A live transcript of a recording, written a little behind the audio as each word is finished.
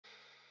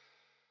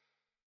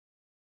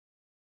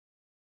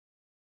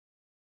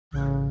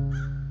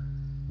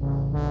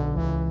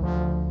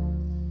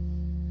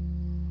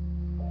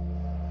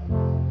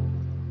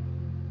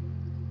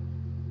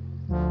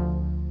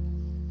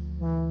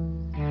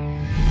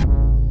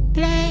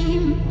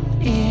blame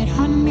it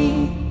on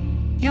me.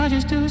 You're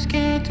just too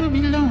scared to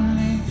be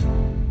lonely.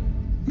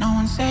 No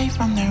one's safe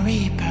from the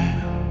reaper,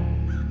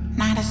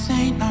 not a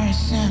saint nor a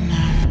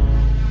sinner.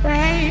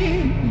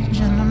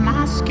 Rage under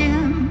my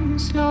skin,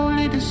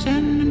 slowly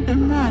descending to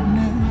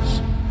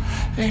madness.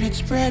 Let it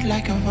spread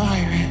like a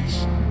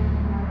virus.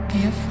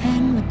 Be a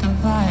friend with the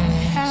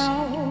violence.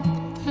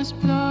 Help, there's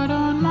blood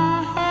on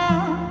my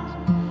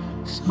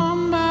hands.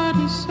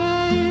 Somebody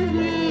save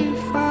me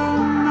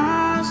from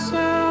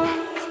myself.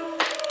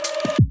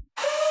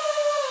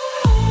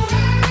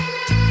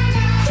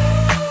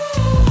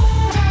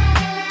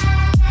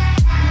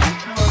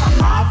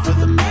 I'm off of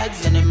the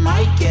meds and it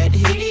might get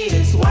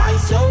hideous. Why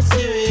so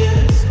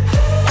serious?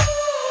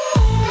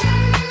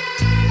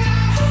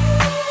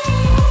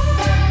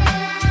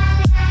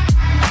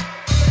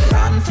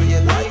 Run for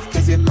your life,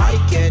 cause it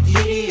might get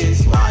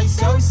hideous. Why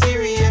so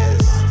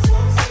serious?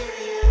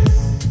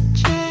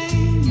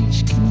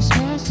 Change, can you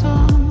swear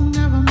some?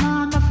 Never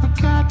mind, I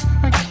forgot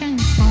where I came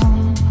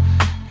from.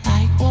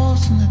 Like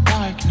wolves in the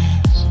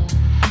darkness,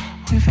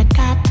 we've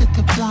adapted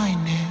to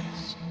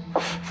blindness.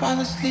 Fall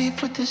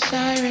asleep with the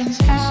sirens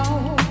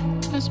out.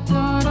 There's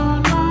blood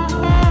on my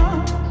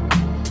hands.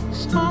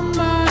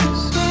 Somebody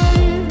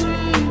save me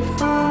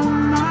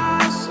from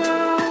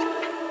myself.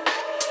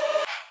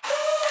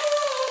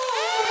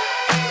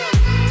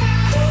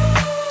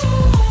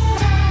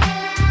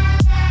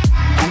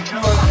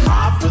 I'm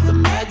off with the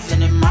meds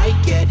and it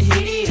might get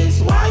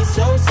hideous. Why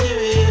so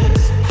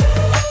serious?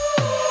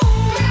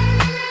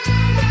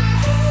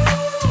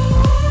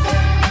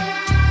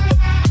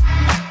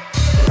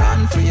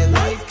 Run for your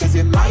life, cause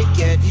it might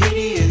get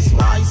hideous.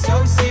 Why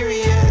so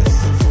serious?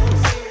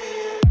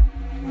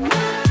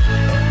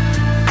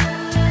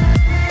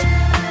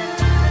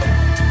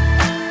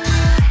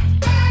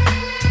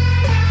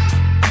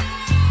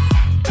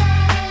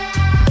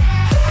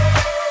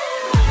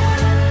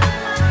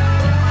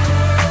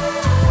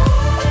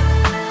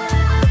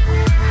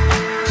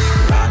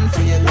 Run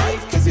for your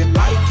life, cause it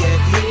might get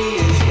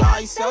hideous.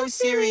 Why so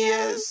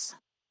serious?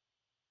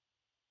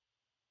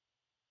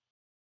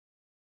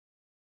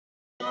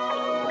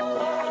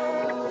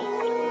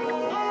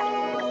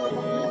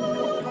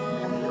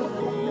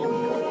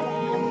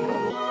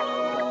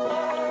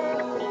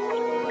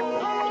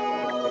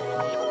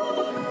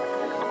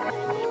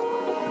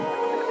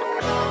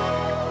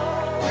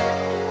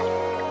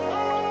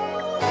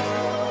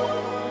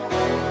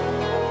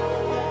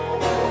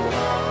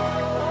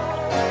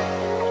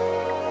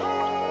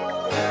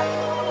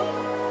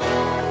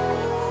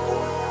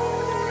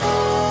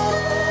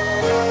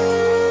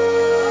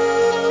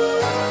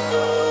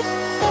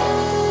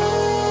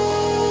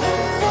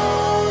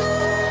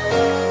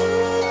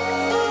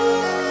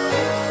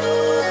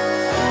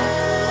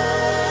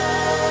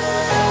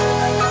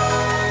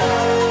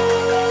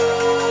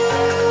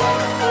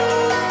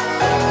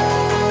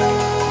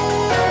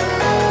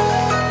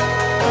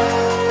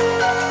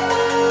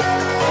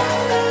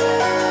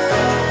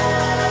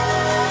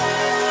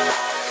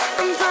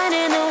 I'm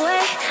finding a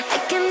way, I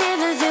can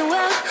never do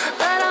well,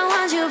 but I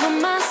want you by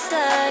my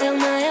side all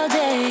night, all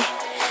day.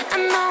 I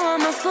know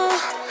I'm a fool,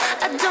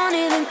 I don't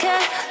even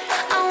care.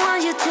 I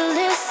want you to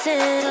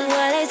listen to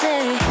what I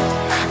say.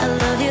 I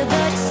love you,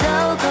 but it's so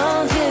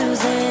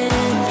confusing.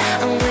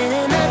 I'm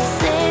winning at the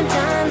same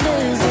time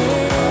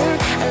losing.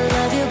 I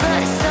love you, but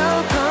it's so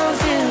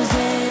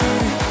confusing.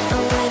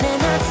 I'm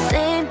winning at the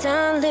same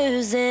time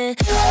losing.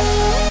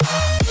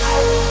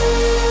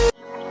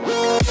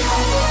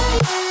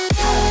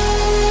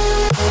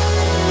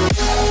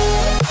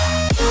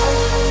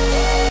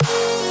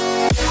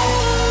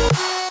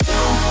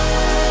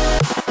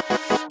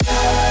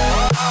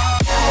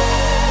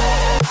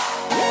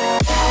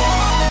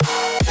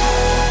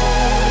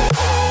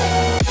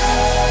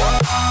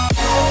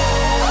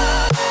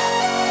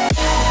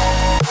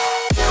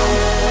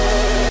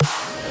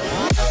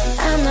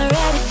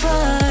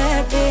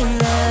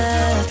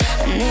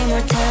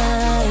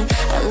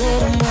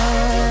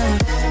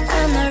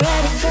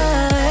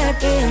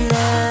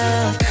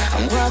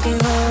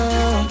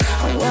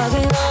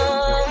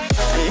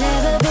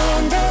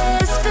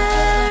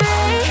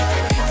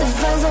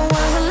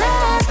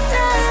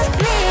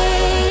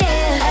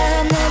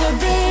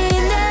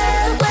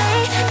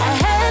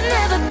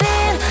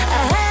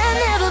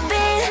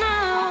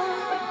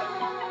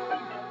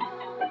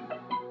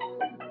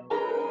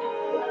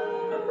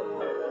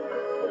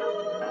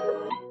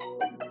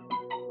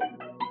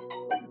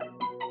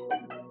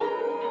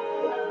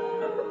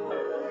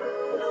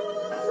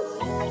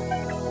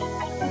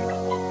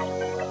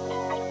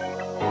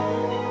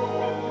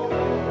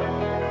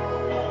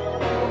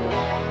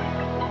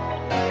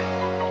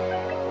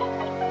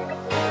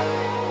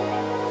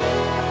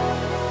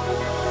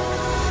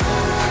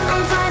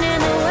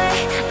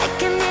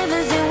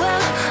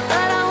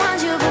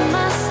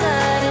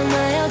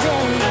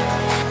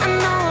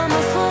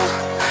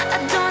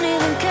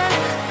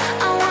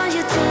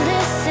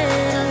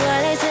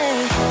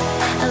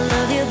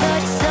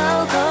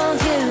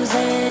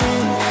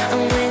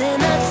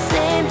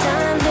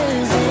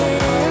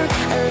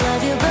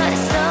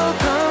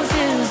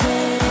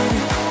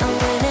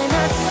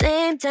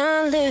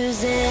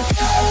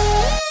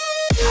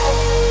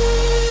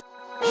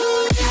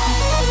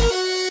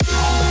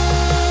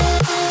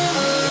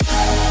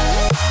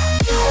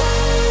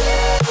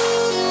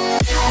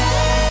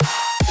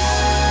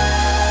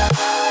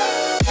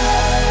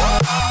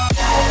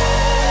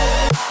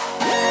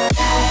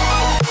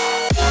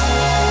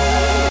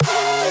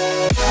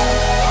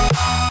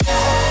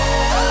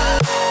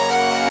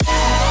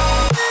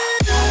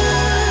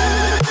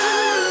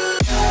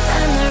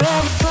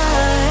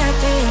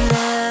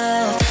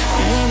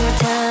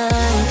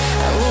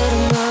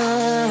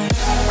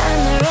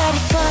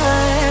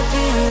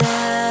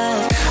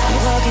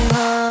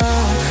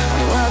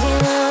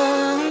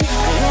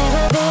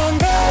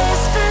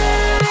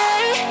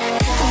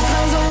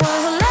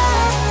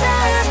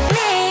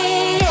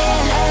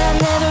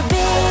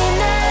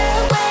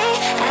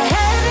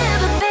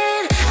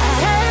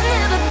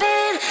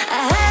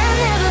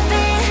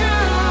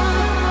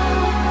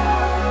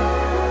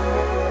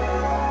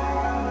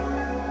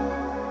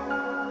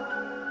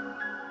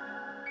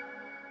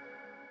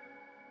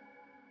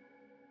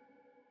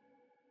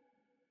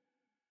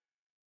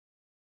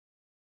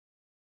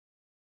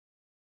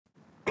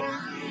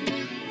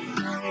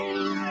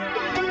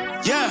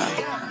 Yeah,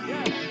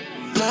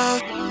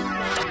 love,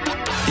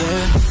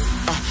 yeah.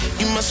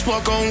 You must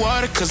walk on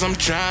water, cause I'm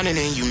drowning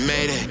and you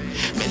made it.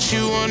 Met you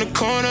on the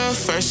corner,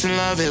 first in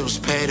love, it was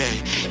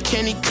payday.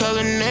 Candy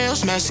colored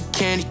nails, match the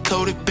candy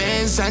coated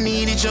bands. I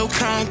needed your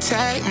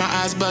contact, my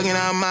eyes bugging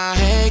out my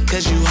head.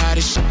 Cause you hot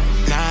as shit,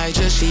 nah,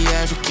 just she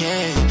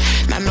African.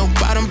 Not no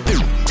bottom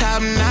bitch,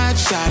 top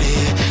notch out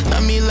here.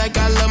 Love me like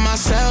I love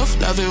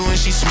myself, love it when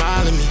she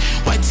smile at me.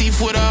 White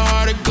teeth with a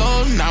heart of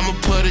gold, and I'ma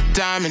put a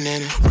diamond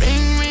in it.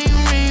 Ring, ring,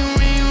 ring,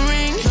 ring,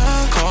 ring,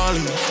 love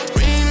calling me.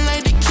 Ring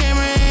like the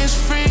camera is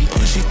free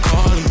when she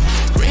calling me.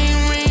 Ring,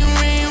 ring,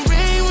 ring,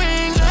 ring,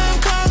 ring, love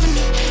calling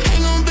me.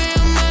 Ain't gon' be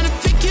a man to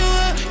pick you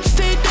up, you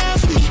stay down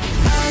for me.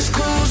 Eyes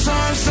closed,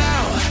 arms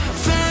out,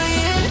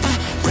 flying.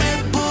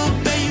 Red Bull,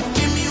 babe, you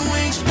give me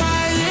wings,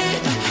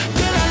 pilot.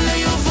 Girl, I know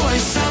your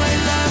voice, sound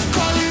like love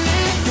calling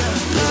me.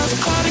 Love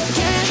called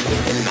again,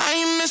 and I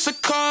ain't miss a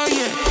call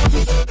yet.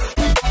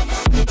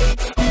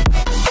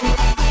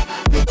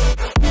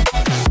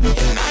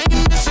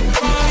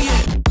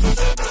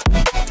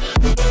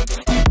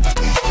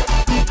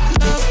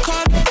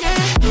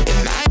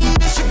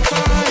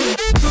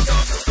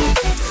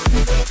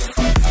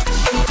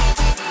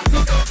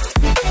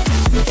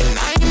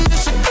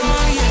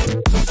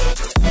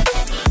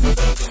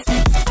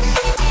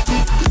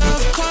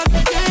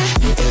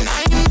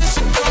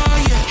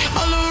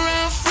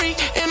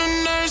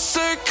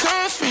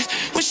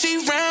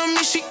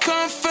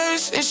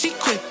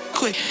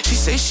 She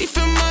say she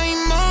feel my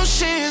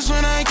emotions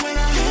when I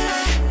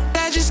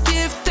just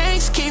give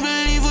thanks, can't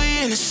believe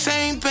we in the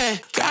same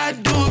bed. Gotta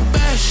do it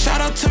best,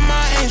 shout out to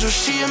my angel,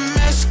 she a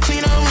mess.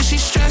 Clean up when she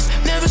stressed,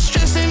 never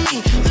stressing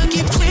me.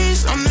 Looky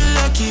please, I'm the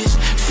luckiest,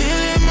 feel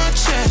it in my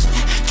chest.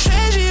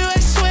 Treasure you, I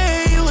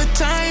swear you a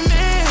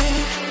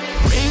diamond.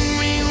 Ring,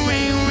 ring,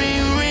 ring,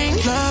 ring, ring,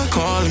 love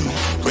calling me.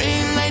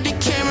 Ring like the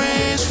camera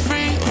is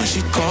free when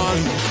she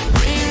calling me.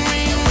 Ring,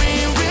 ring,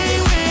 ring, ring,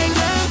 ring,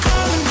 love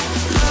calling me.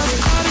 Love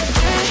called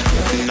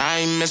again, and I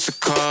ain't miss a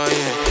call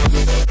yet.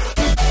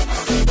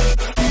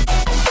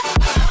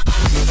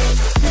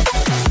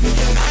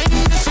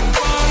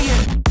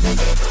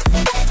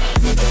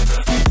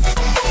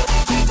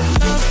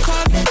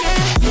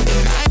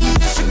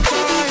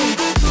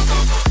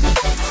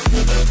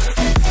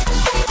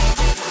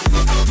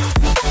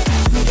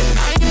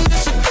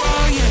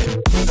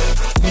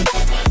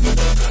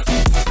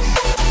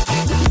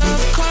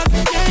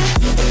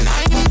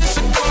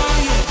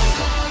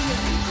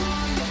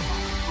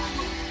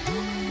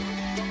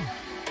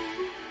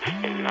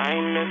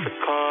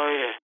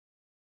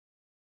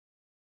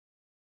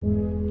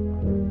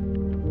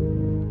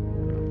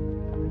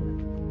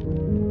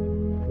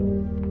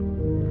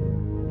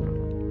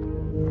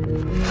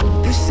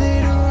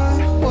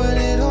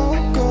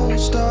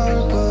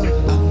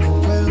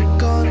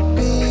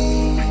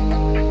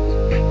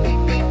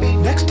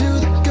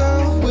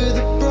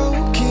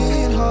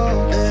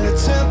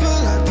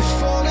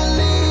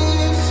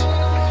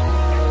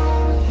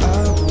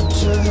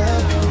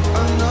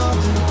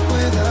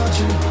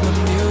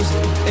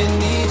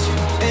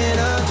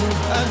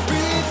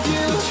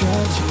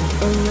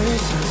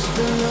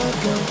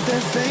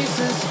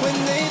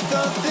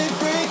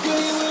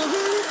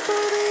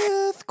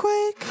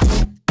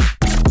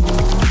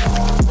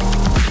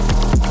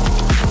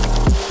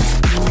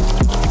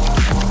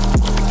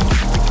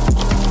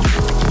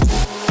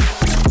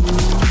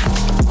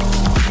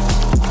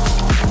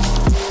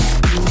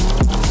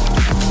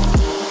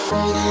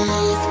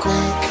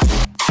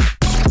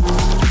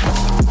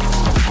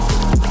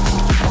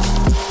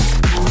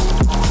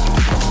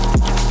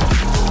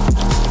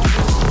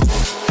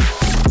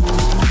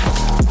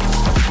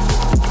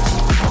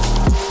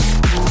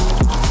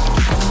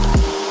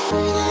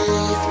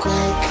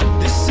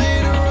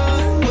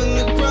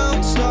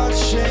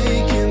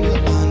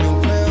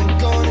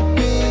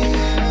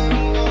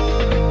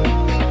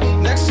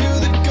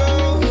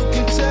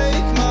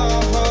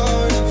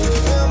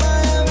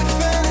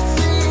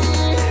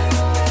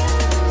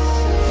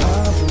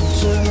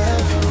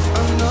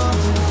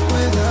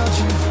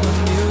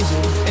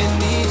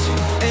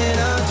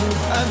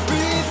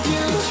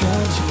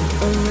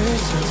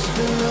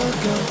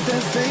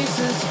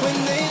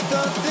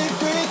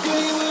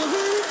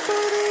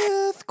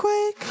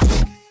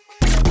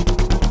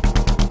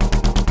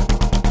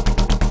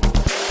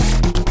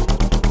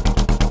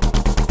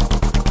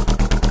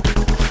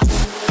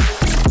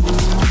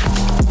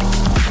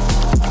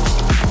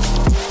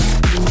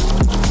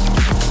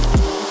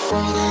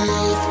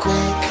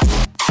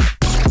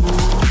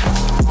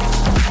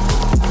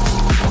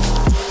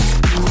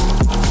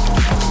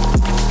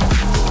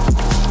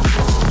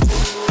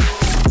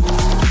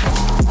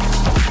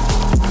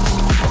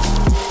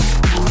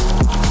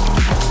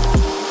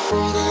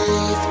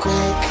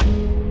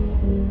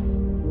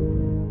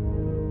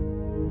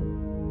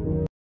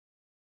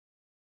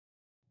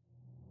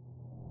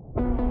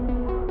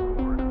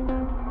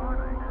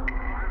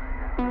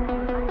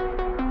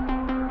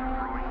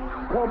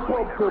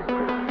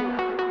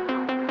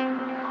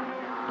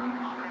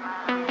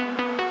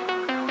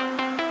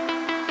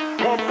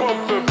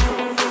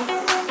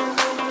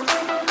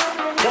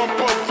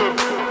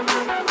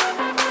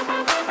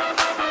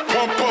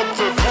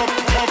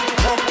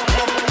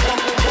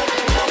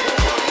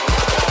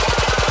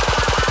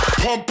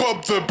 Pump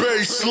up the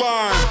bass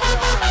line.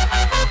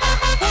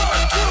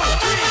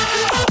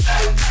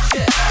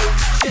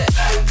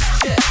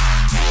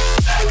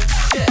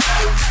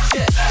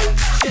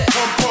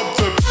 Pump up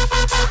the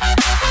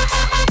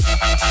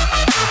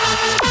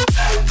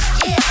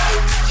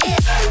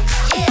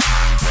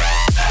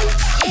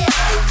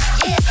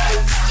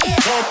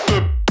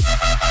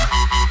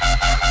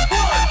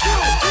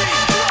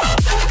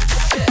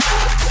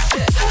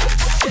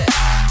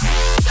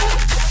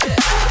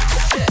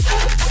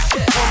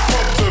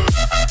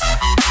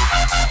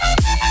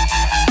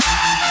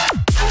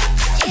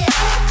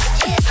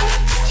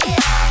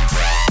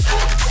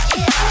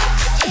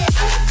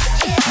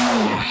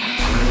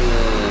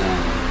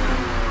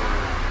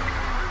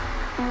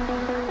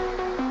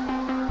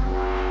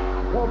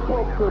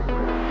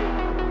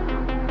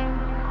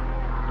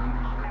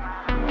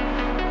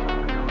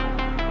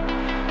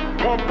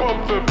pump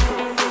the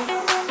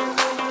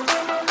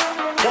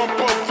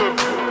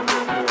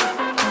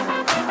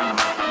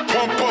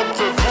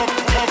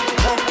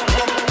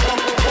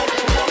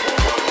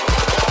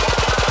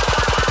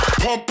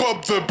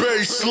the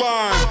bass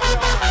line.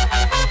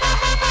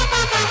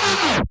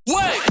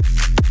 Wait.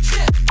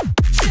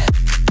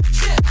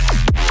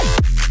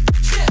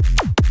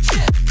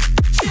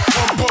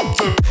 Pump up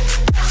the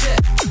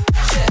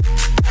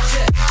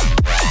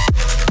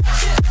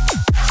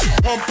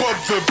pump up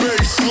the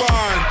bass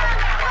line.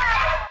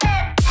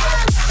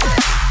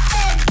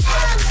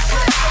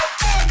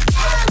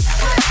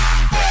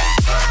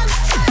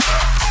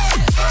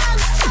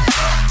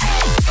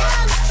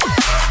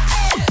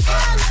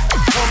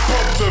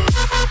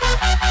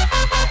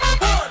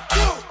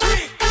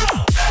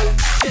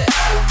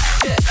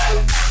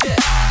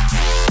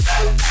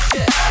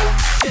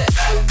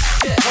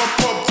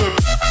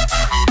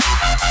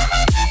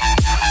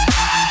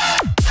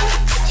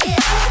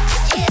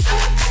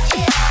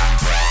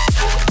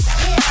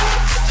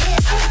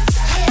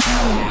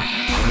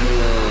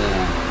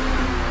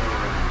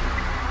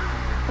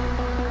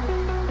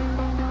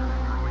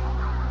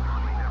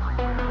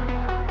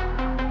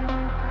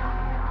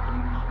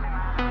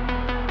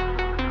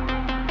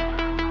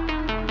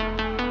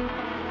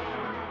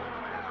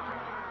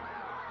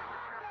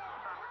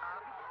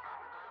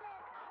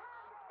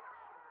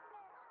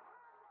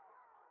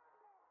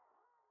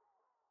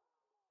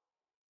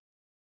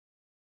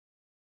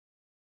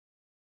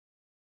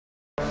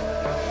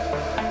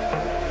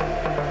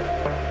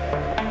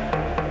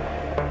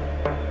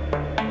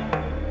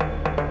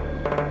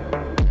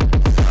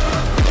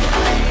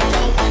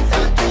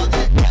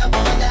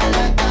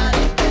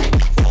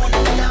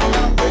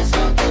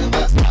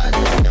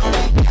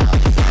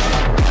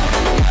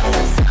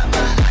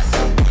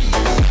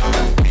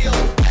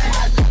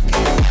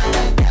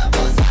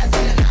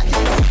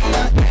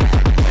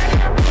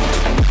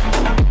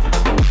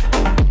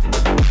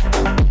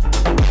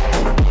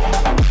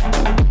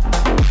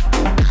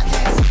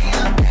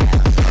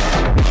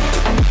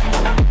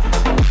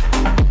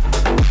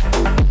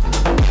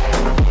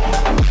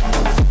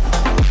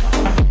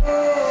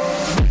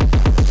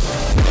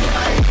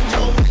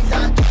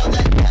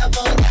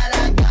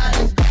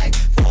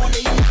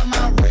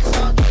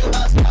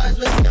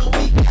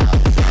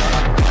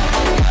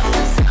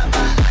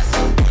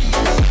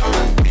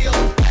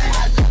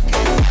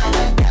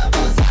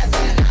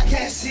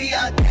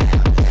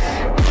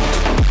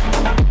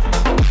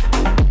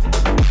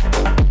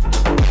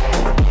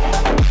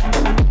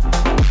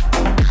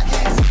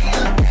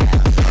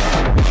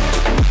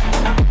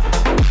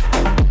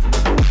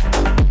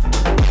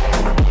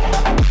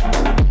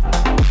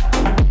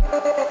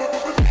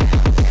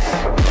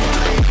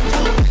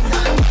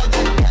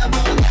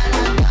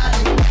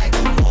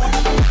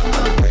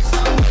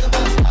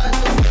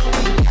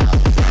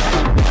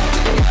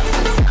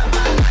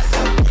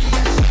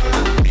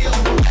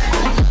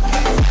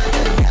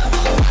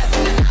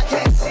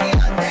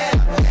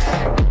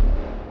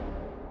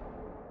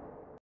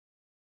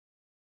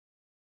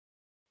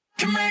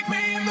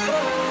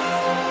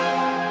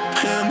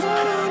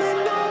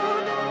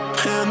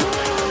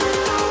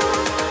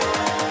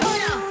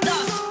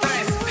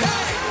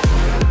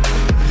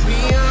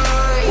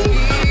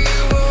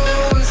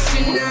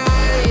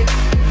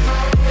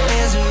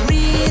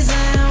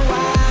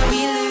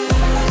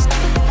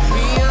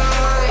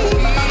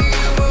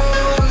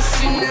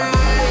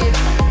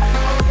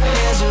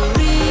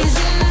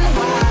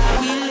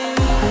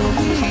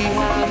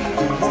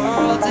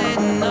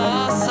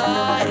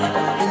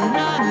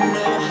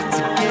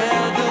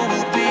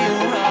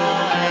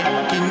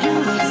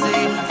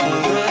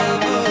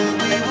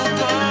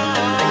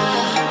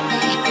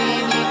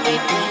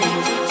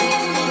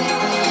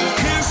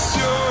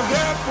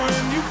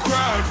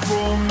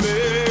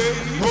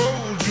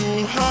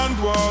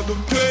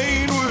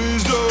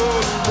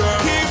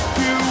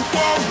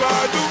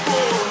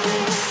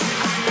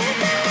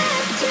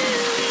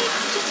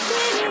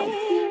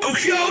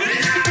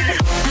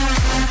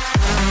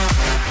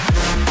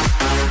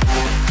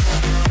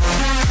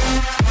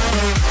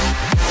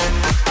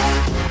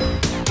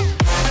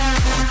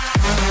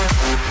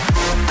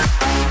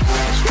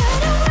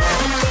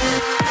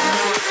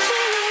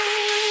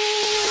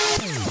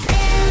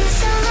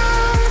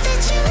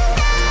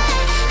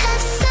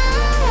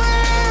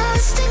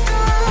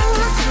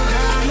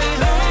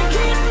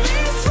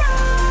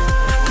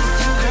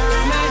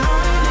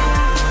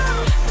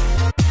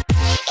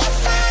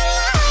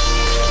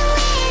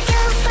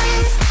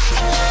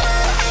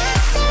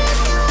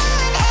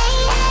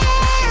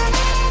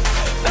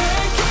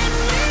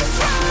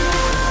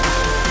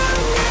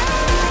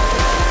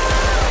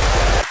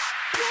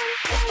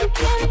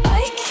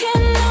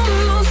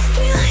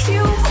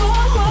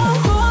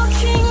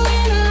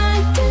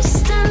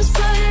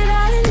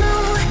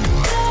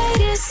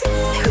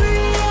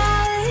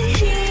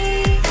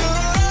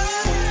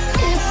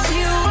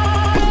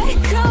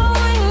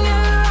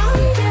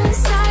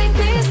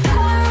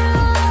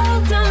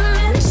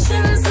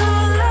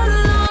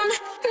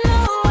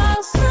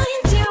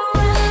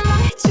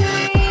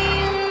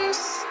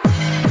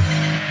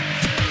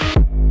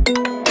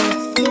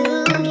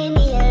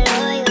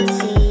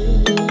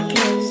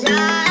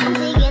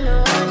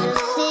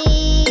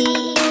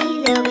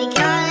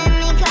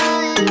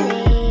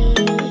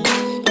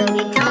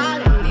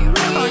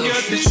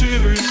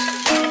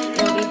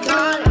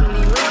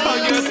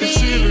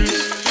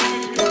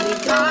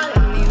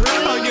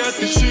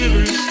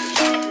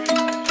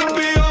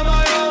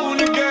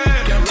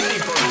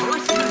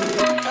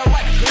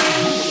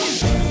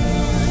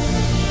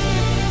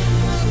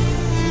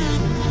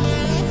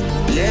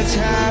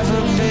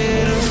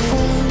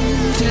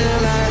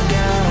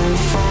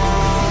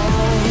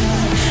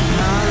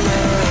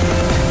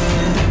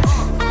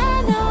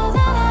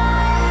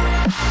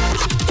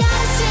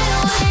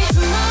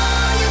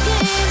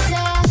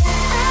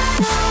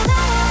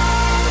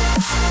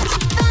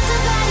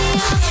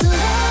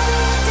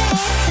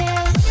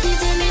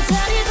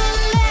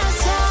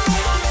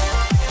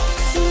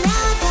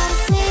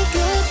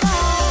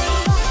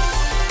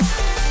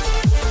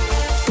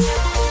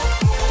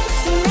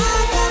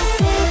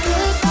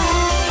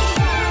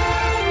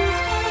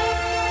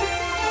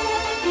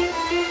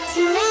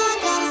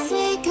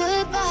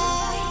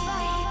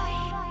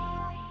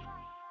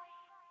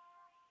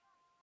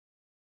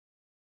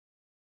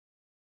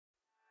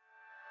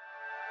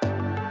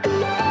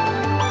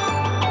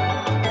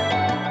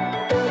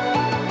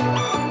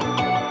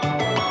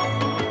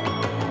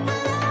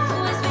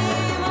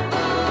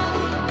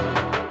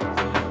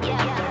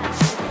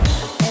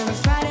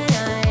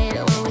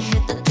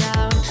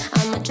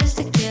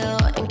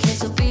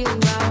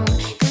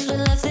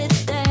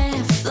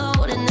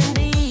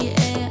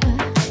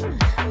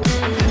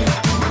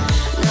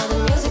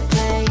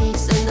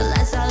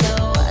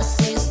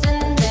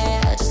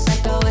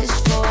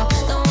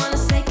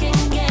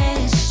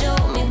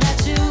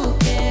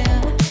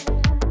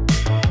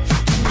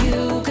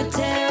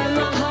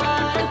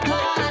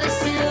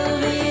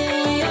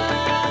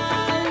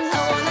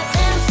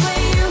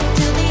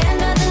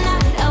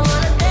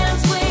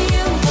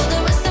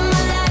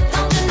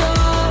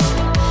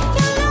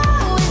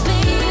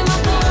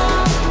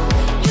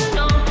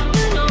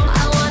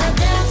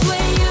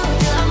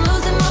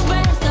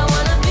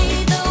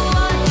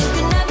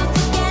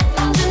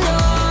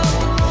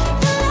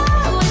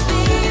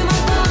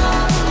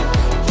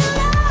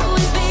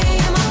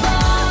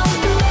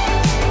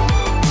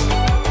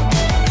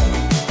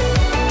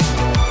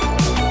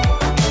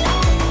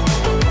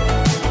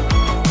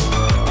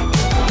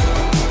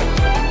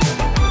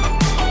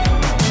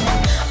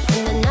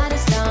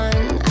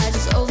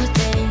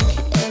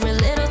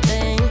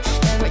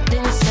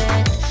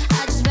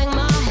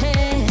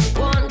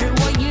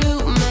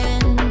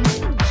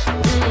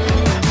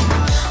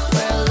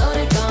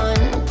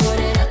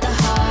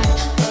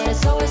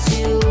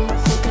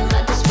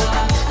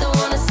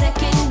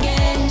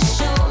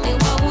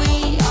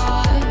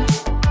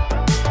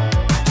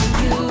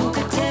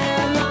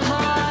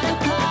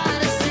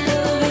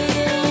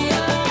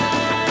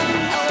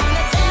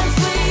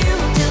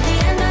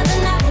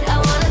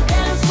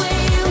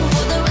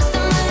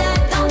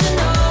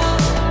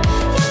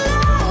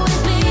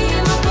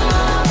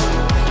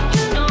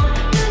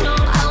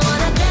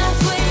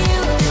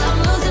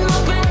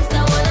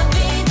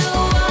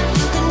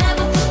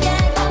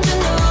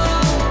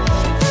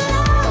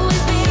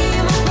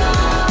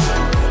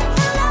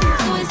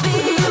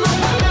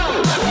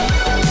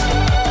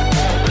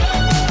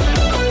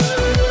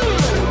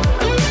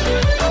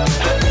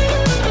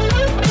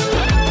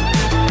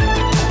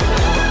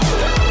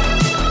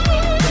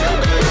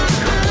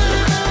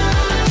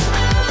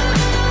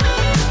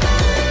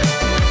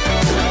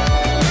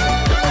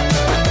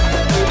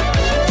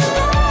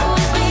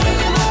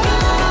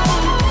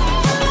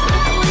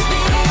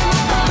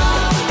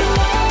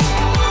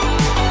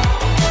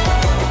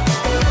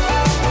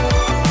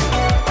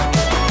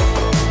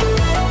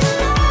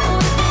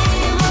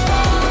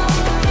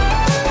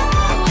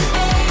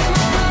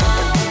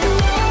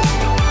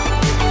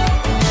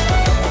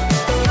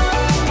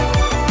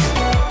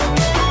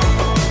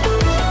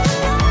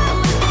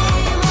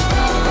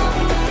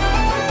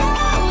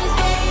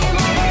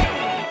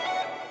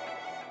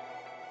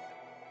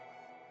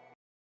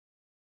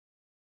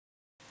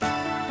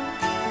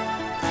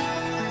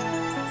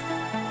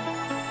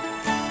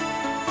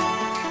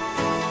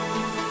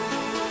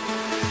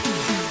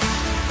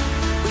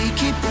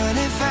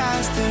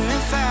 faster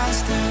and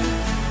faster.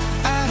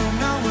 I don't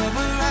know what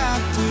we're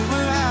after,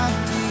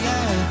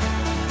 yeah.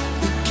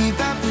 We keep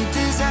up with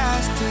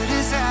disaster,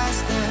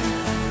 disaster.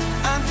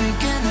 I'm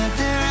thinking that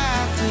they're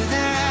after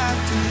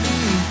me.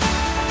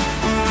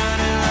 We're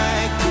running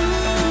like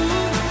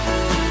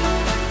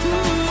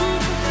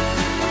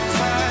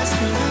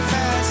faster and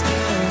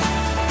faster.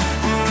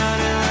 We're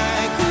running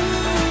like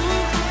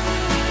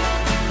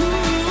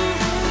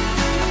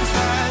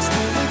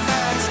faster and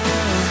faster.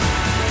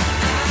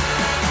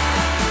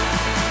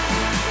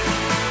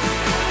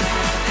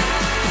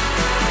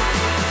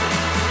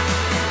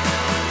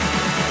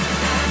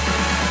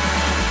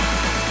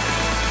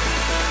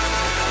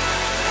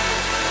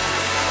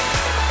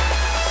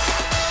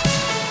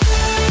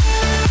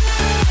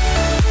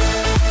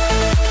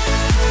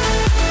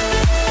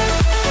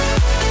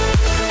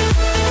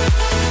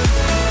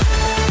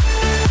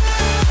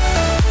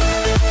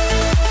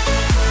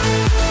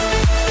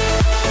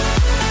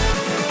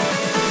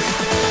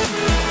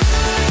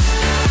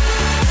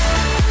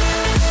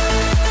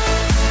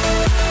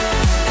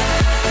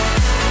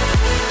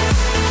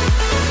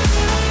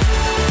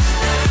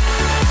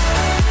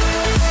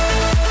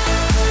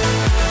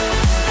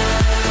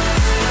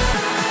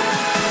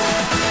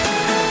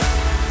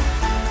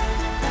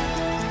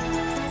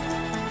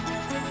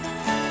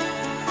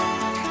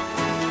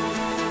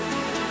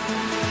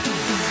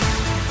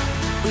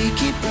 We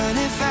keep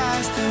running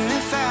faster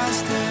and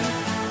faster.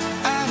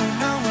 I don't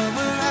know what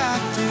we're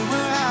after,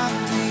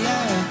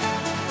 yeah.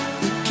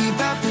 We keep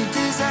up with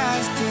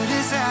disaster,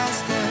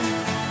 disaster.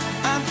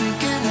 I'm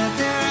thinking that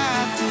they're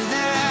after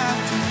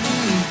me.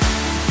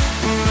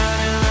 We're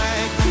running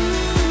like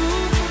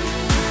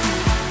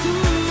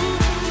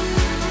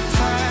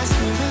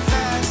faster and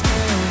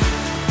faster.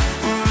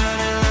 We're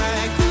running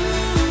like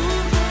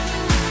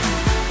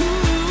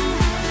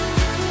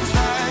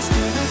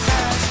faster and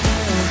faster.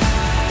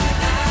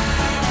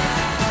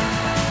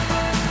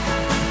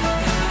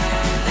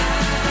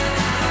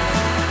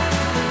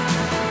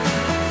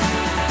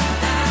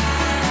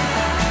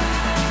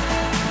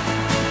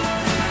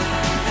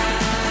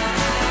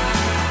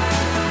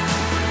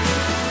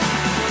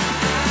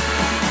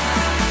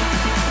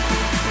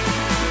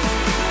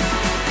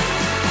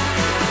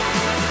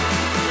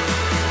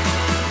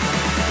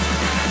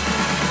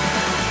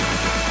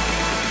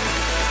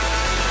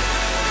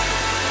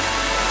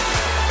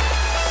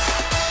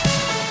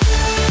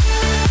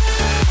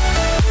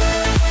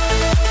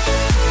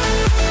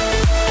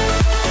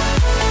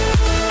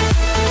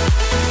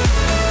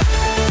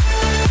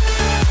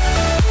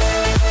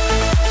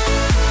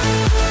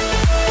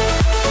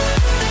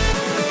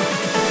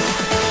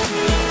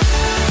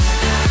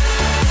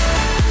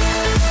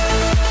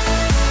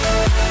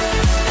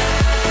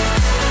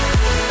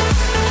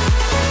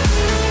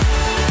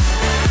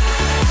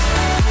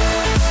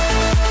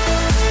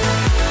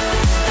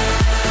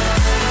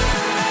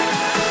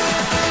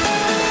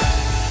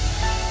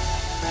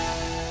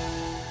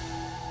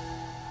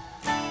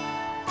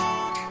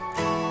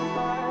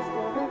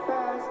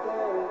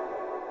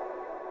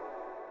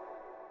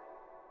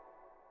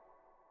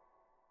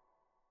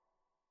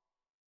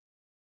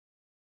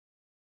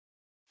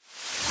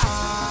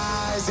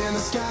 Eyes in the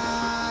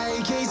sky,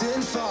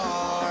 gazing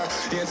far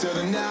into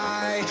the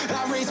night.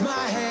 I raise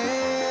my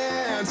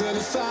hand to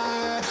the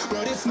fire,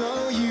 but it's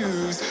no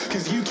use,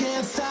 'cause you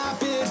can't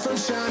stop it from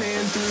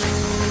shining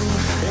through.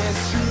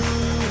 It's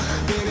true,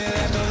 baby,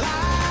 let the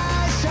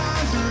light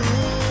shine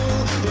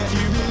through. If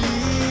you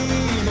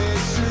believe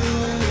it's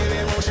true, baby,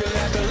 won't you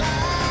let the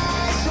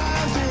light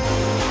shine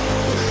through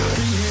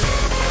for you?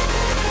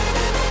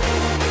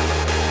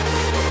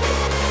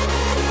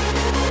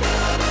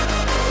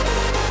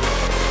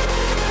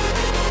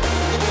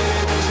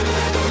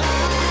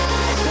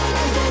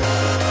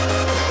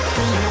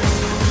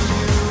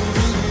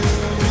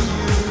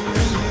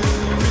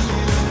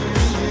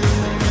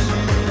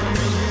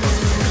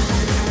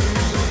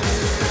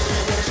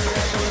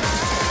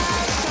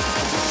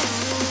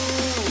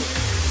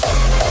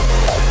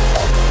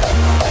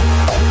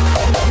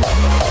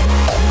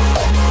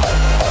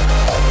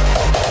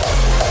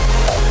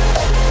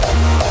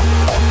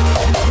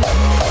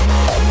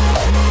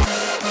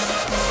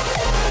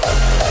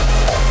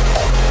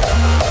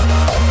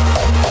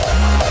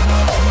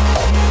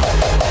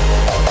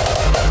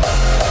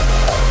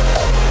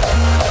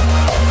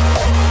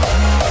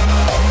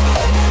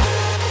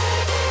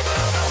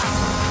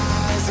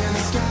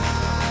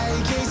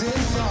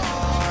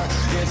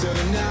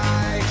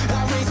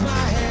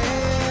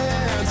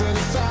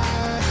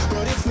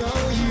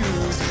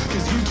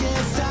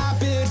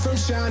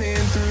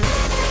 Shining through.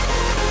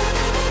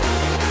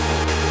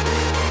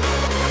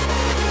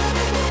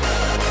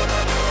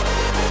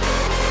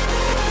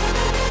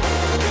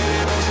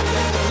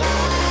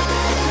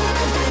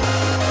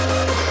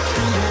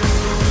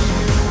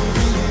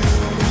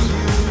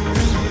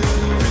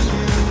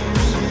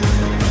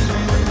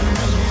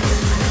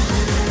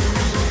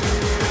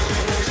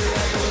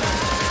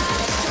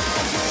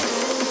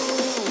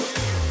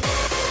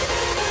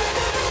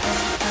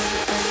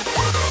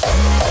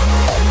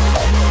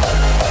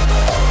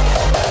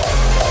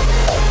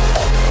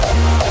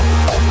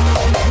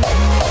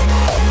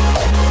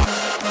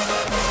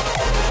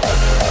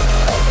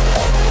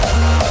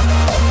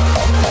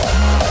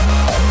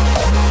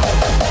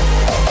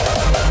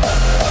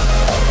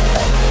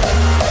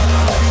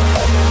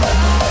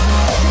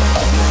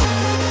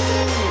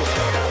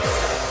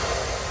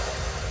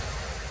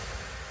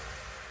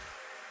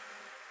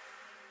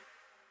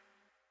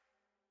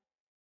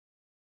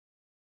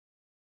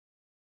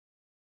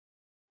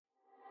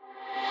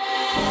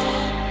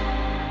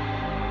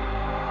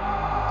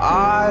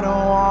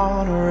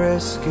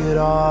 risk it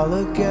all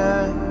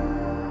again,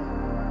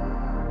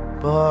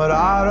 but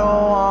I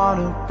don't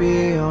wanna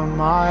be on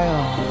my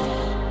own.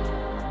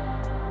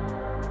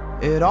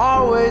 It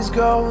always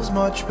goes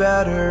much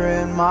better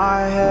in my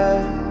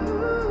head,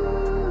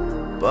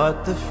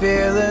 but the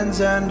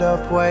feelings end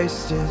up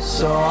wasted.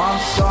 So I'm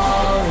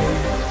sorry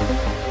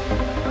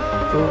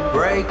for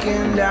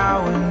breaking down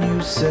when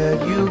you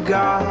said you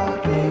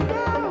got me.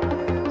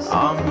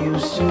 I'm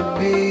used to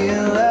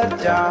being let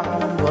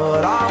down,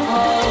 but I'm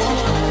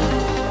hoping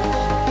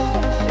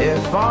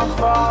if I'm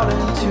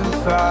falling too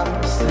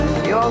fast,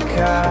 then you'll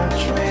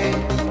catch me.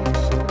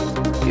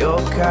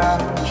 You'll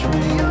catch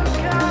me.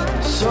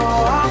 So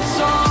I'm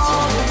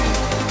sorry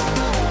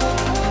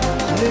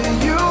that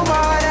you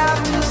might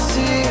have to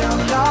see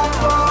I'm not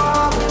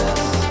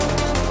flawless.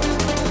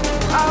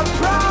 I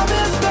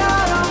promise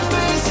that I'm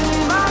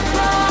facing my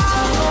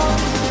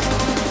problems.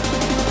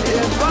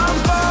 If I'm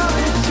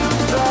falling too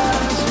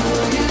fast,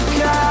 will you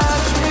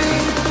catch me?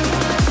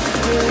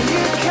 Will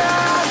you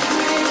catch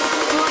me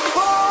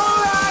before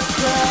I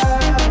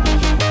crash?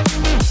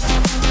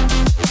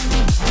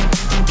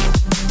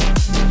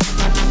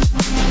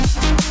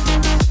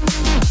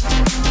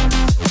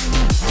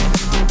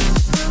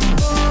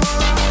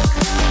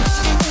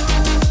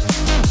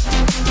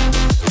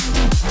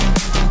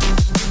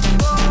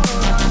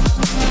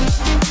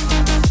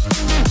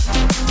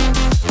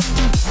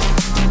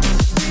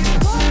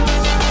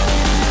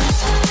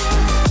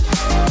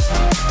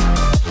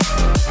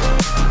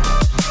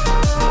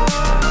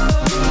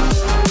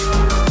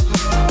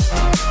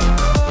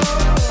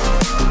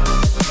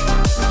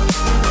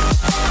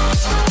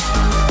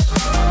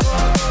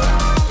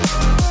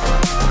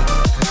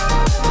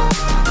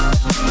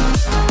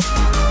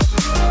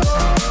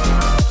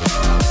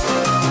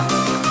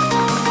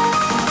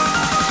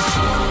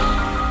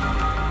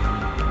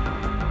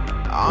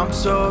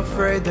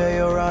 That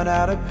you'll run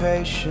out of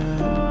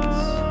patience.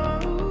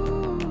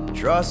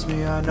 Trust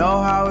me, I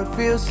know how it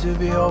feels to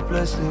be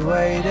hopelessly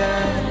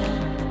waiting.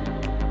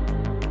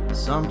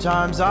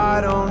 Sometimes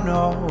I don't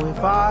know if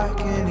I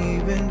can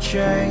even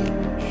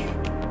change,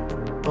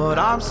 but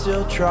I'm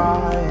still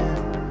trying.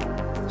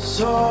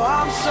 So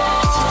I'm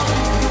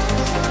sorry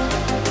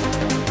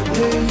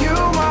that you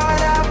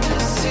might have to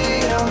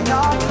see I'm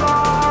not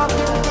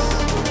flawless.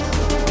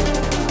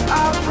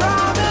 I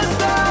promise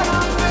that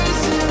I'm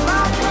facing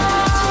my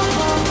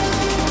problems.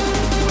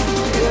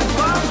 If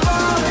I'm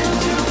falling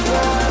too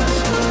fast,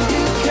 will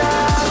you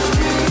catch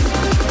me?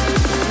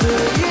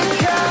 Will you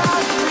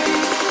catch me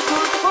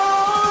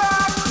before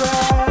I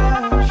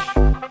crash?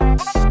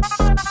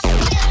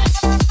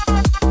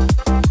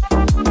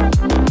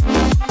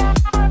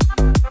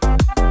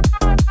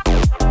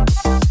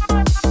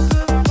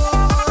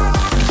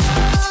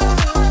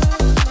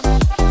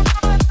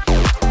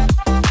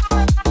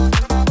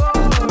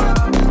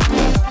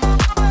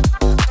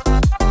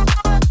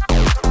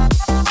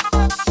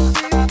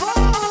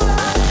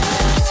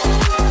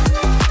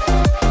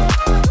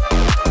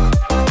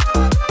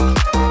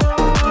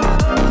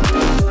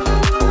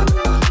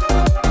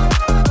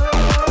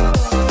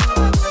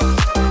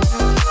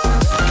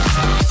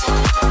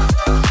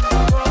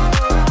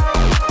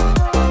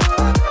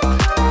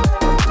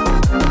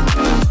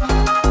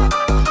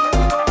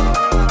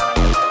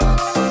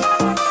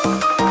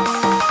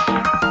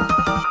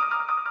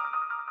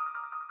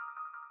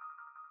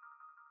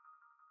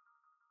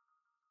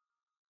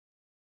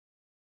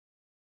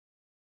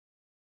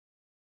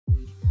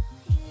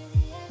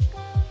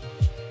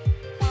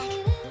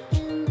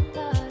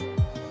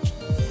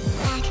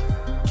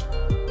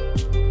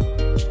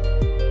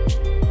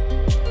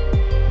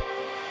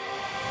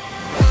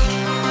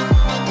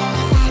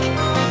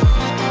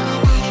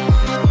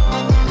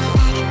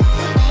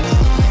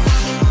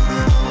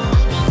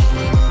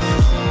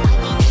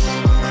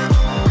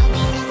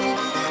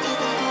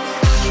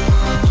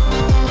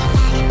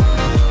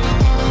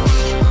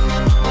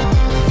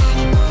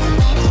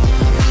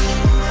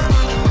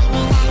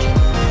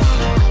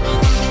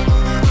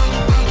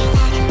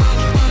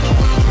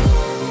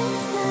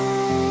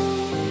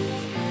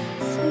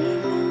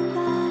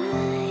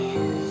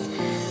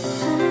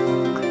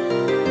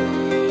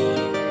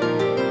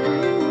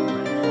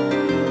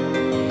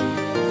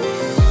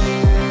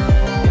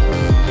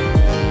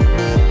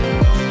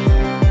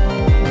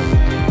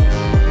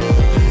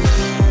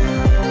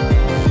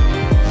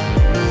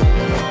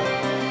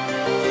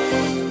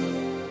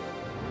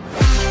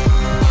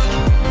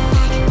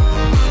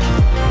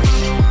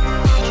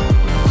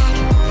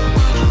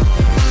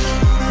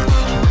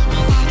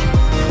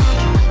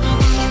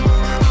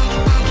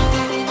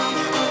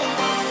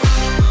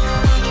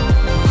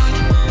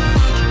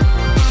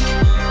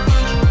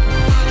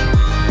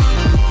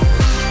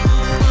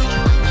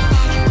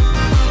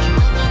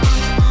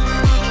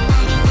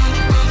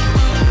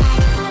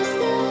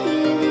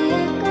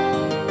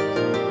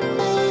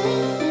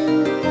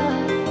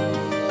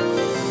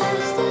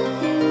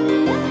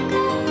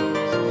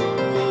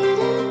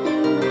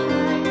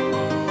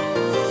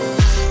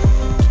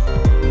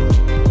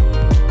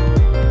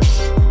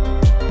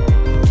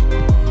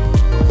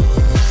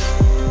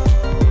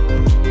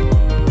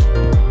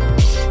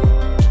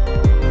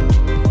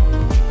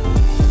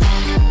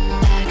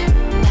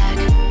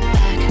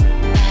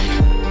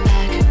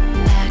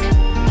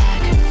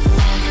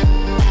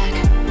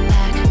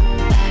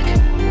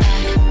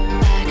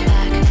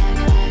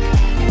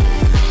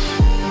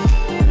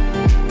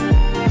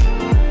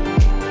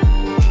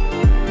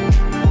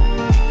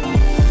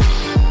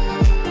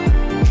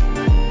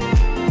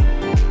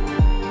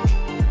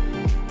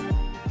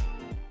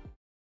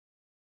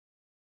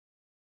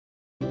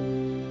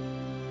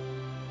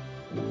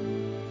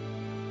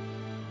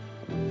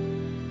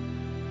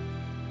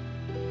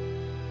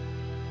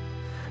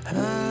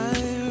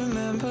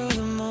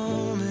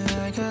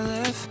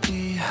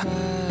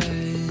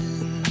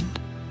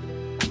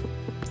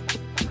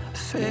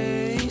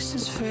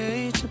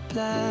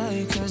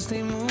 black as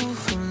they move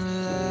from the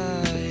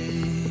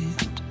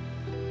light.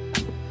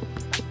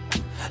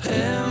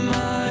 Am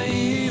I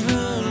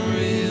even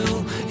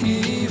real,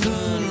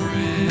 even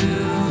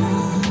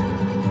real?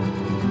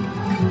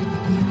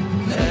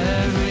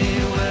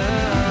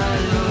 Everywhere I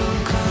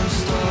look, I'm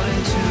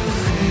starting to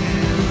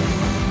feel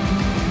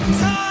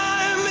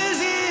time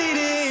is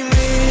eating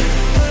me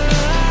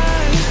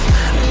alive,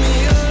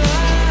 me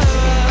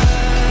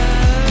alive.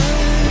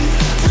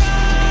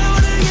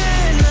 Drowning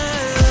in my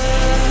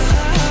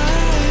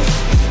life.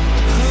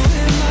 Who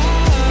am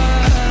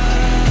I?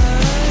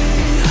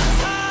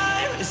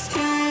 Time is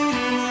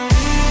eating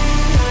me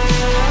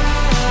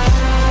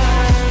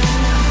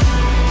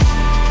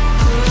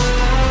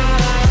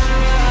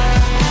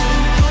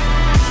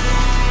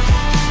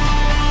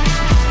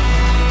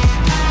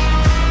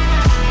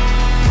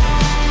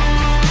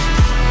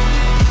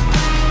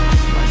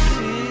My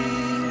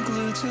feet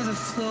glued to the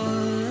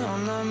floor,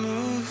 I'm not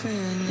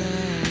moving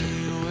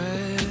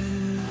anywhere.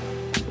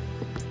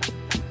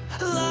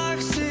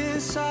 Locked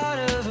inside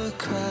of a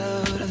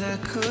crowd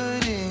that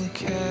couldn't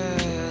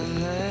care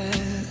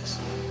less.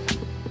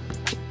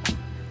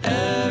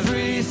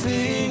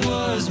 Everything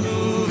was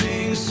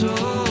moving so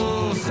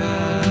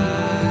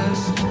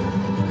fast.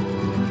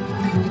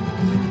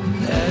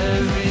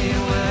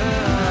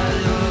 Everywhere I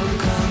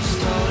look, I'm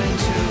starting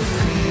to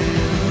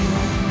feel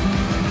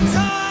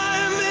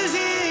time is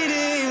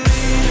eating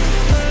me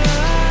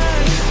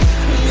alive,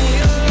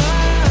 me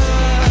alive.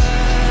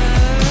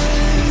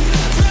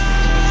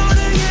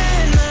 Drowning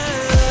in my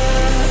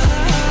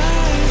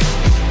life.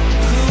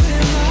 Who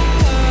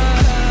am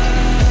I?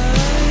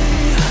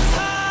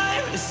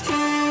 Time is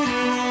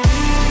eating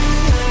me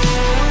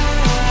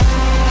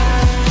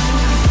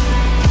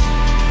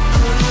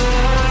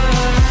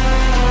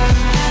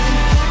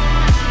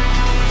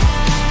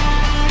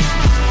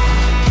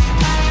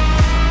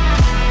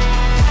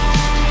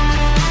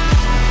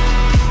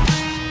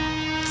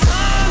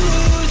Time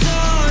moves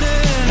on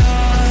and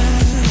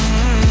on.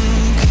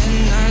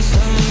 Can I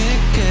stomach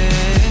it?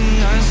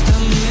 Can I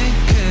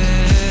stomach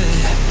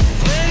it?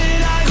 Where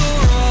did I go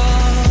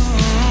wrong?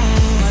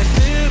 I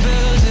fear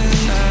building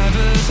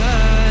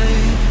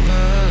appetite,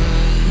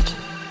 but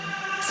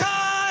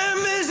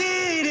time is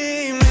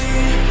eating me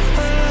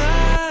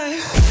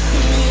alive,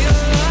 me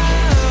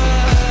alive.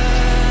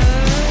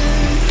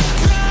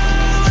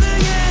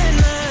 Drowning in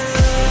my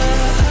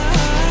life.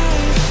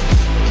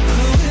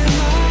 Who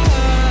am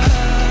I?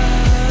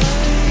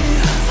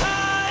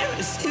 Time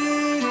is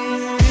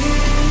eating me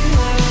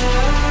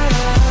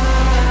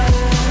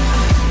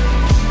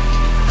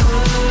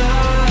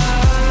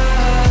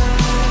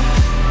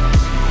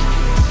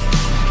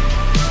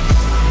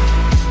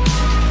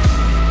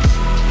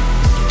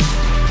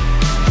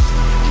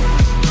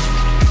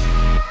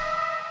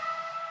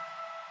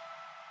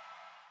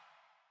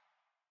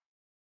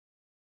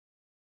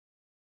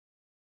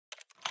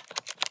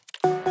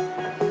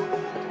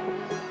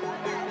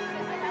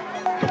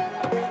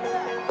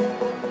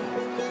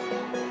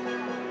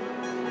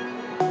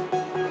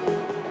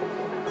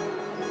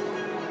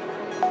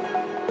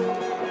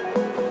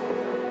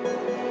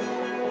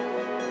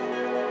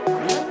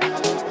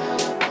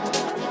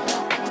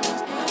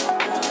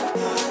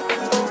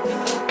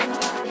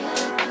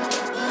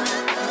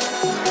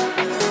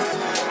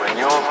When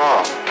your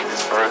heart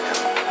is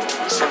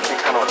broken, you simply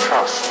cannot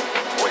trust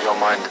what your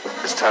mind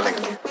is telling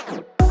you.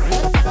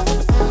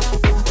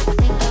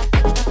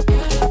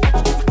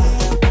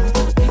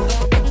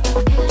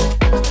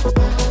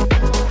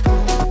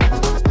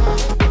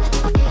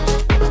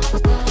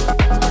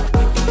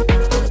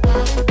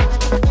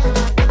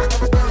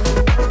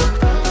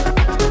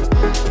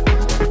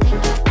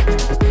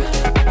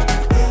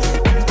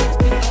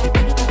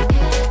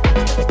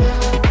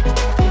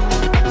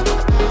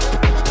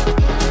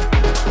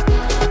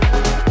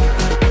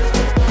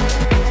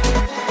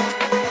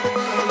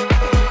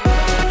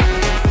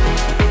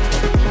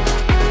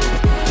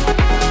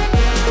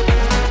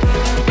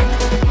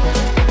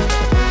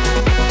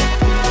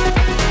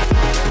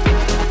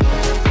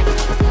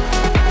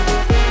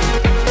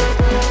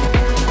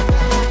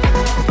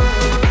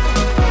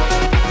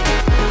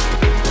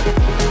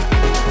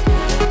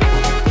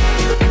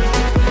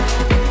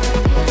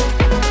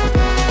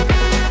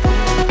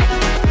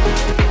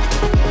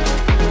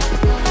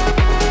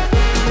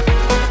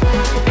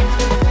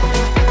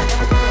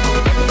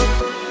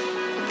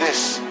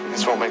 This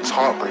is what makes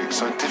heartbreak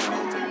so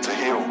difficult to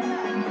heal.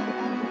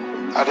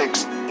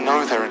 Addicts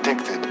know they're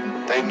addicted.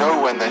 They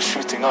know when they're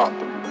shooting up.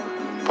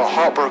 But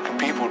heartbroken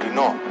people do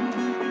not.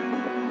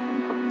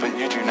 But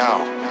you do now.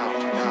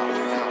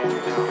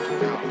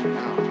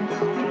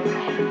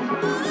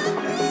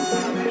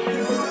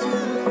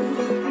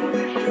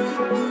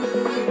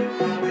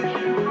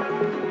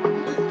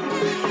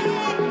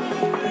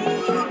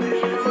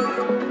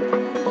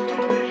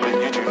 But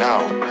you do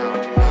now.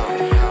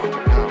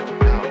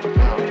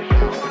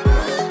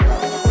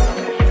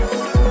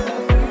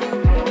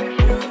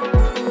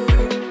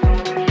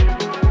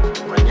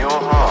 When your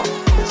heart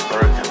is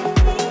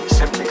broken, you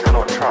simply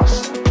cannot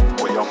trust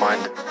what your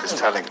mind is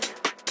telling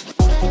you.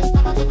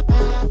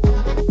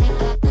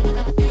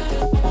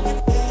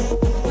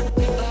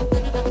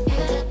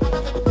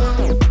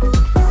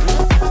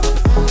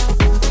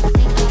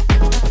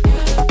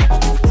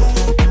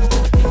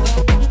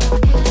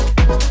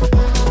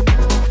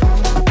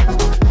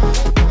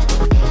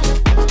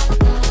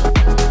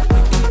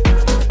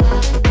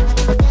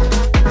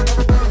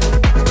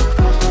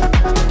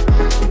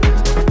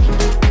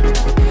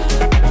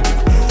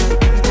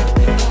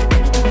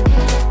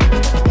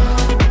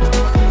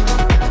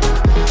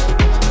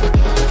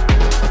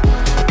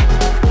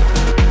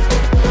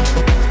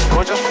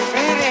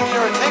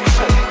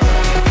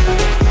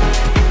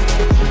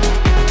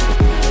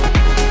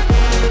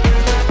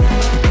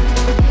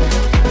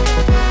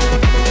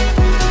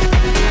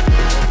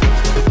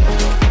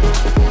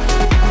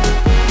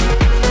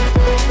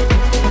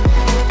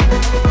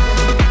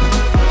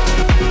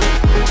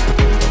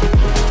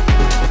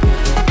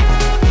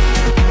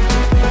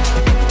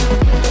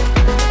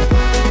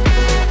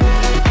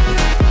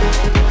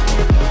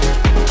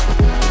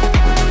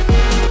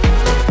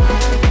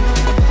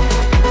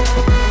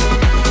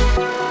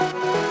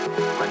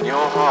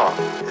 heart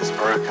is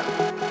broken,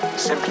 you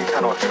simply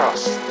cannot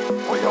trust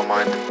what your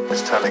mind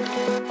is telling you.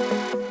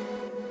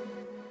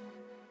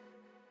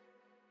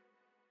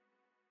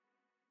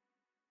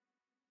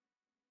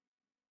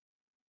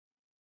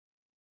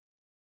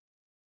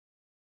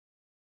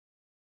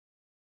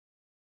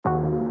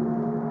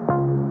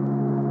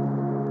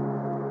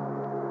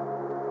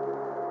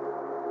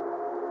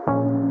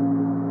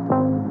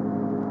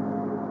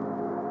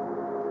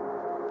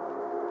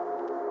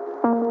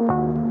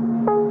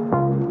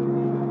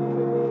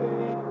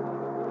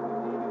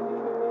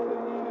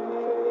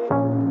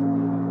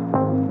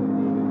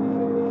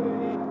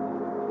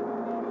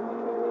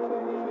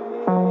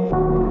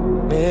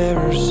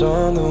 Mirrors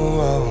on the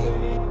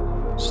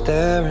wall,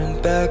 staring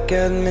back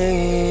at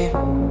me.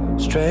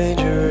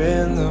 Stranger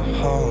in the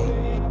hall,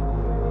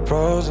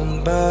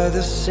 frozen by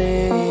the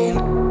scene.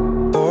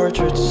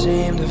 Portrait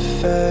seemed to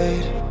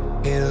fade,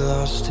 he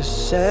lost his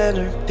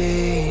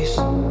centerpiece.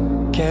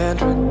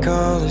 Can't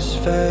recall his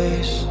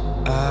face,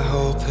 I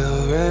hope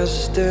he'll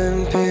rest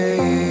in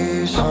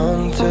peace.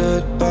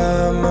 Haunted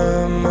by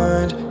my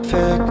mind,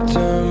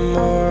 victim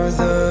or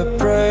the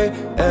prey.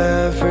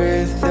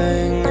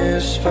 Everything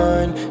is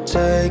fine,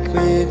 take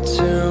me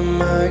to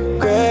my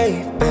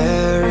grave.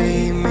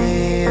 Bury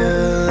me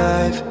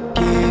alive,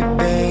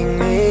 keeping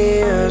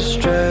me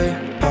astray.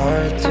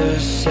 Hard to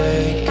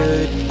say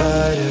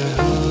goodbye to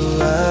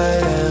who I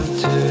am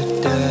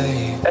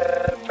today.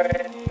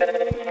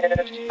 Everything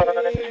is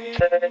fine,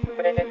 take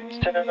me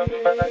to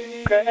my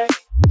grave.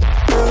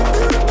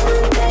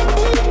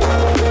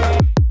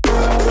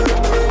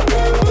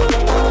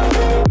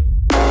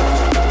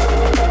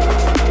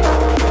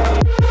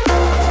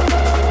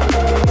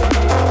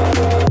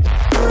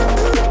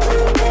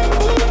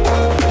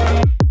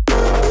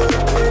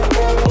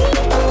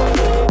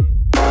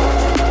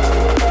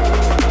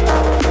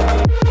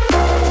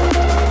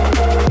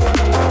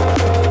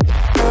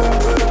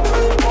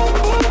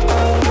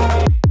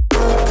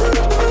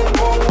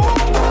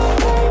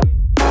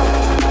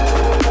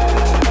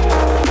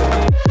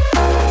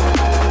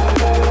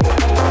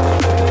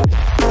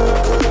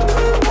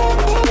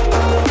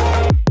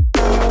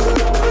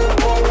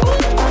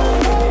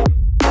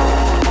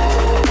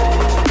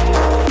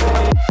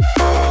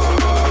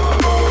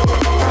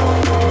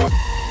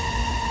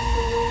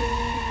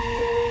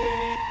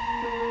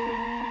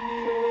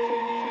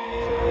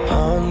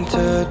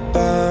 Haunted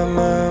by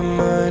my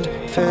mind,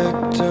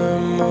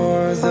 victim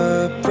or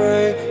the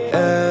prey.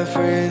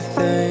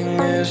 Everything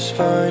is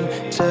fine,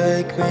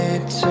 take me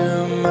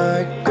to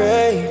my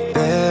grave.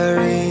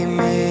 Bury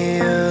me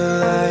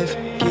alive,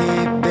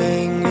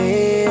 keeping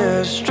me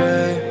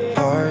astray.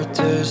 Hard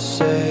to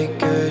say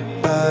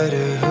goodbye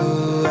to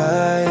who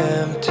I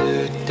am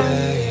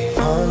today.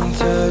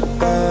 Haunted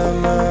by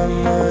my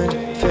mind,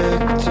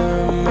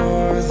 victim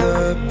or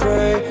the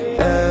prey.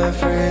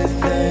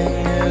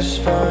 Everything is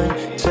fine,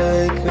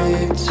 take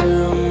me to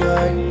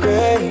my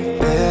grave.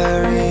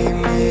 Bury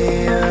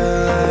me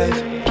alive,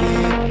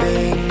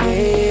 keeping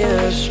me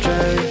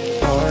astray.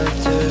 Hard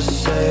to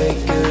say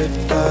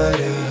goodbye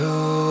to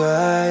who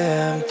I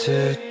am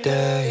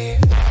today.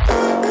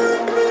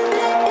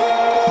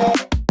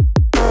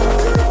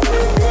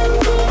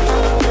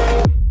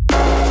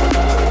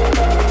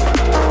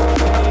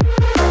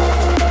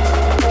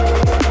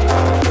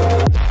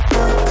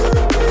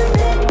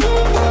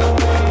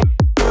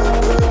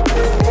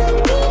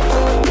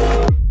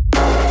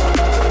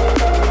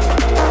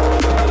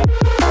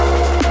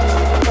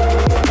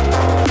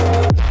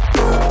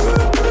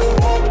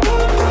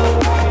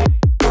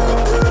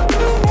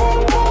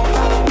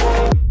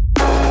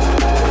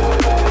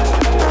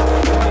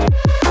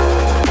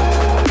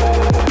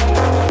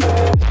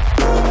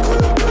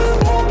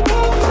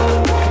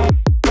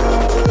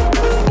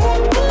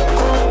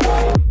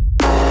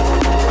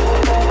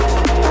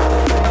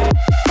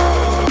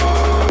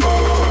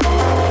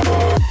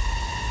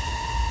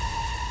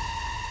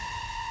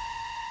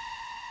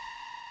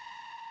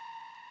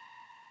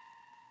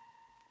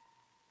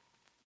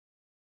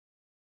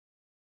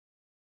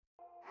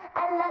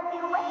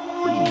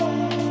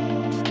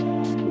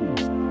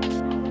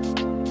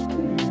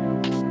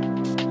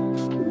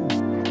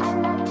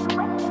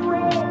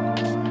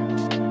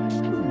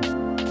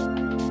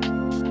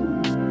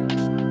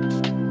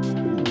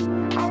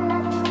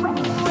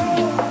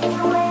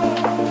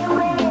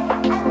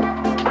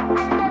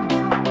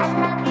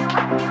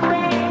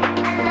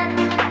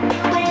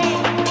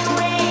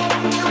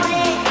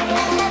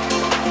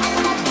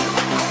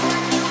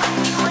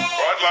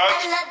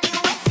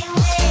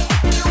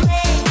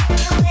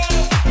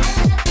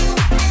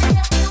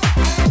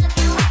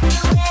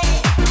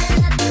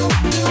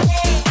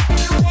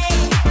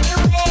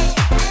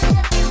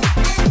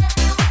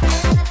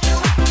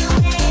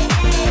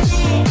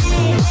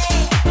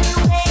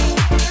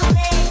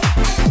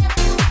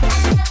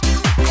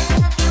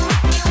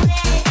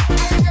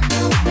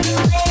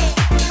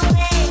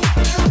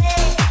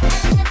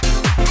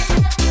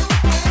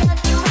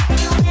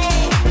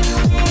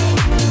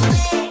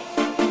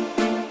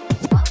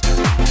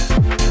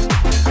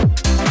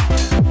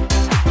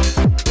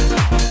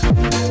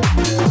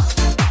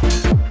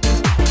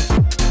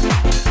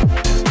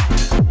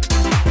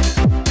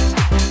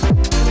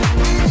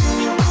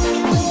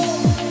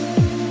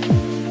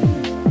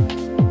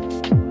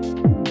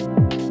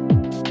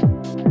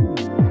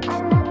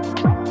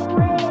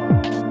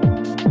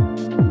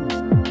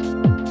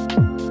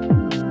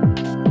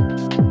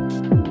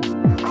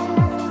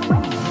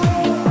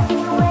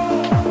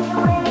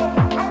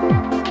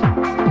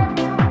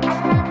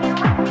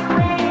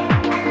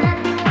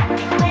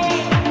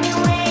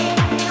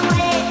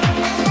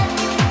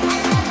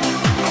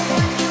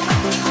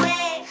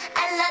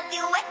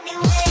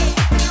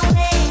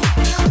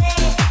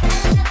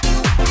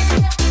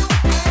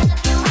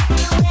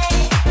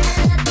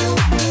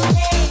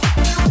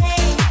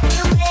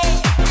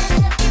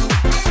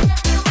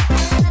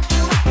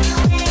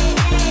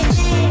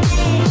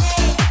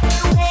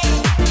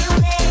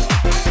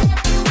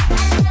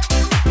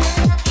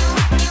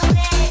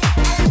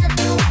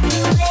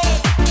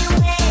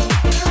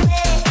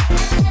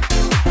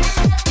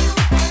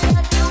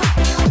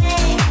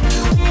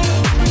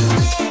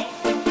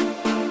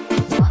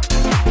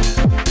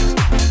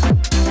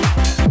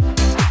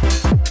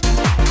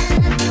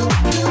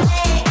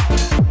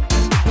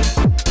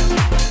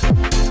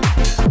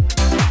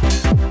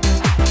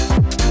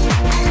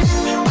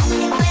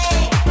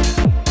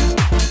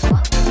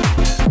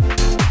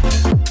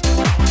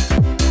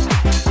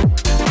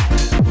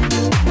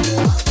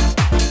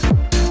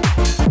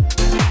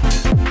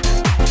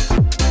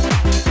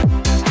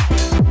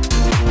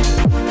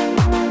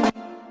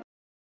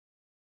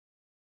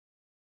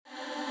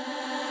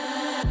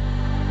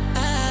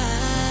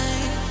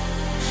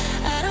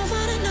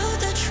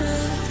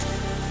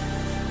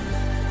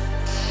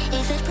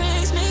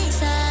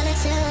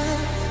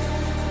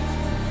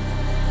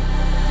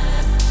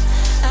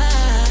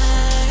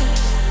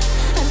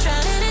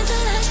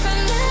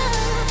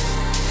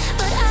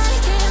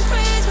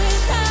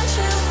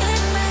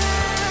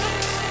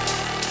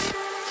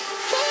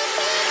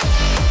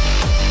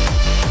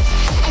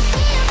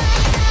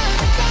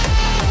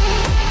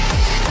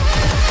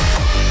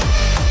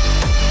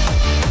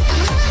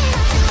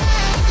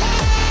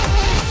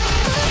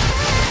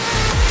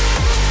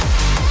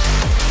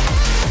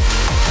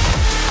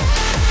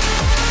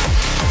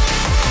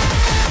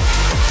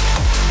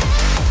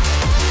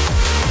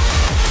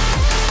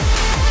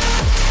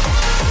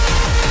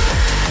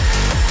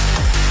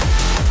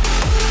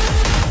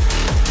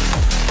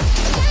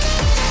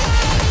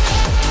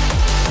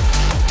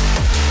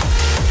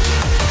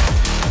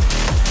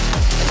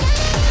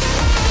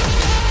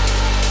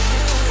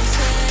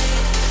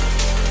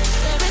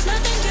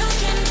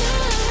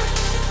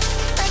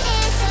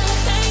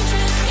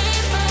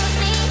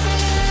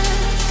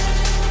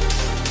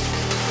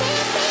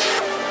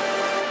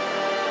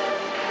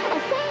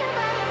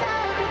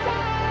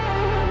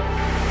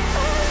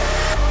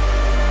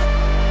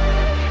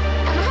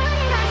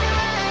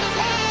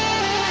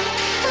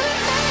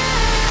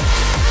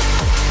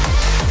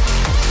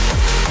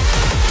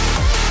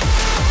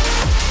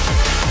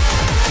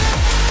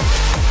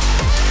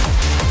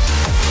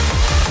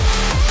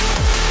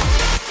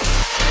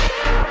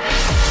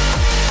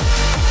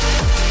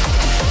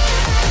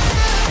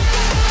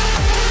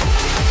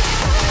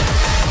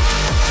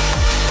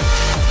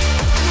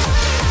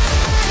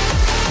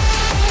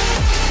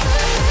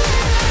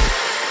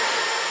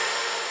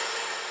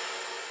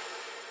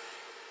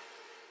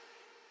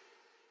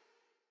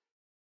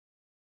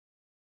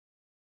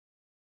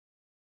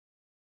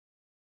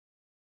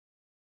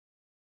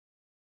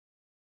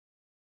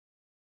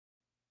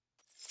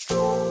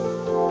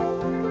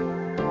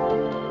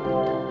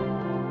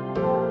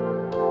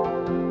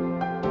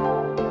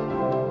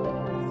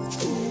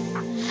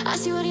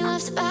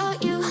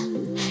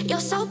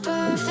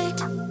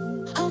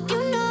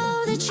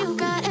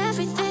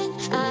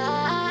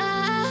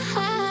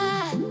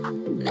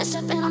 messed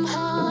up and I'm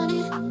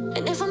haunted.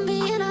 And if I'm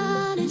being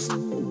honest,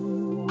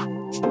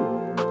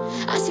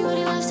 I see what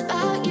he loves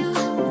about you.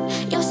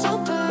 You're so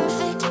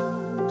perfect.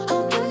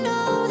 Hope you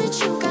know that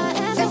you got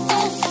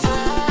everything.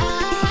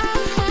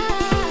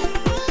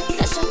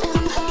 Messed up and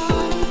I'm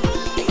haunted.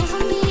 And if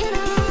I'm being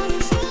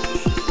honest,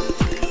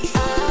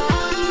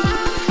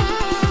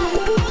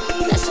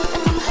 messed up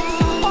and I'm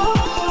haunted.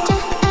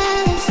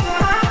 Jealous,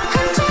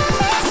 I'm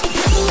jealous.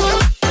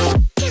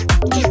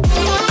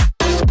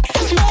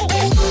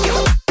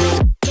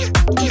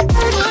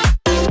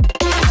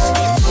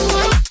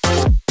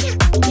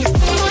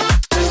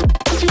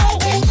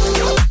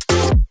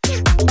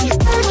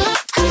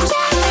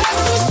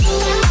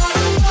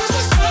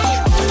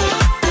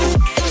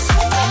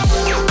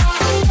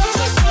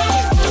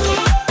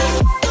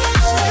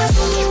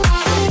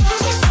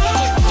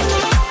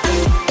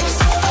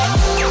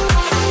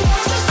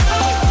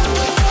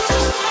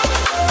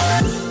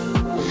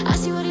 I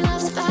see what he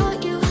loves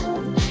about you.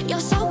 You're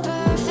so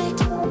perfect.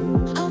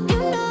 Hope you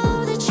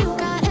know that you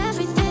got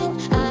everything.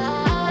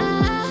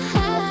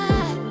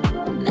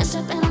 Messed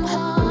up and I'm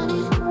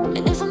haunted.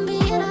 And if I'm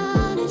being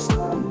honest, I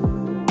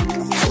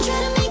try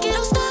to make it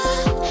all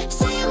stop.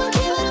 Say I'm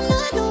okay, but I'm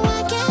not. No,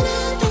 I can't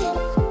help it.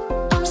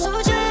 I'm so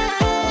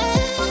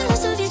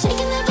jealous of you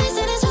taking that place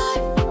in his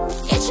heart.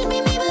 It should be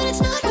me, but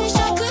it's not. Wish I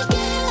could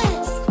care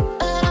less,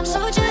 but I'm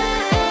so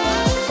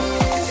jealous.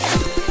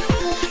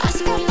 I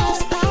see what he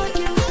loves about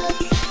you.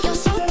 You're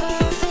so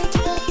perfect.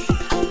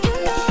 Hope you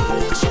know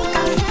that you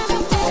got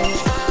everything.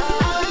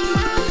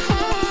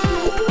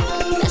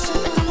 Messed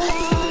up and I'm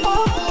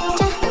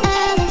haunted.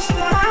 Jealous,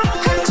 I'm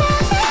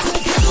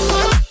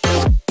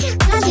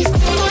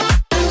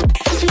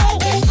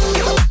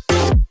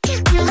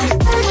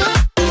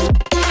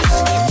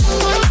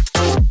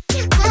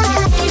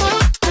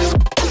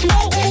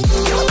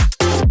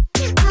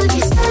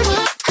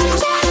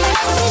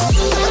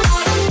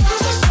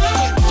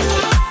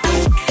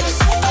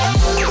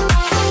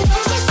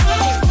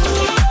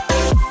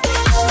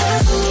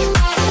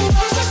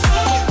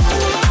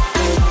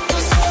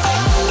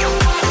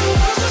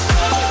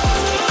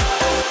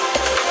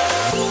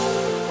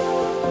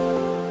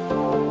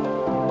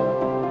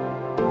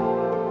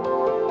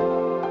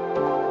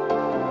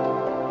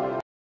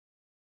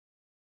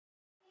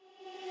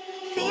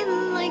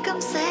feeling like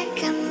I'm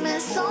second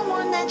best,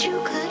 someone that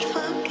you could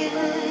forget.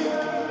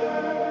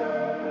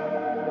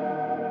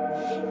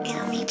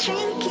 Got me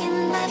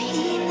drinking that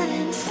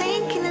healing,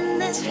 sinking in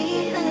this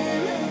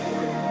feeling.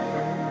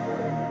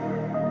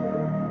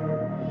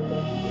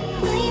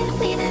 Leave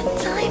me the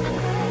time,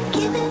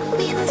 giving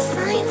me the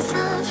signs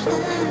of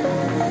life.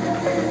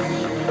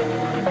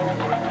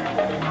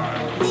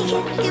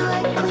 Making you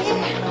are clear,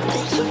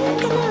 but you're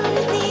gonna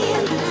leave me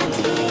in the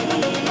deep.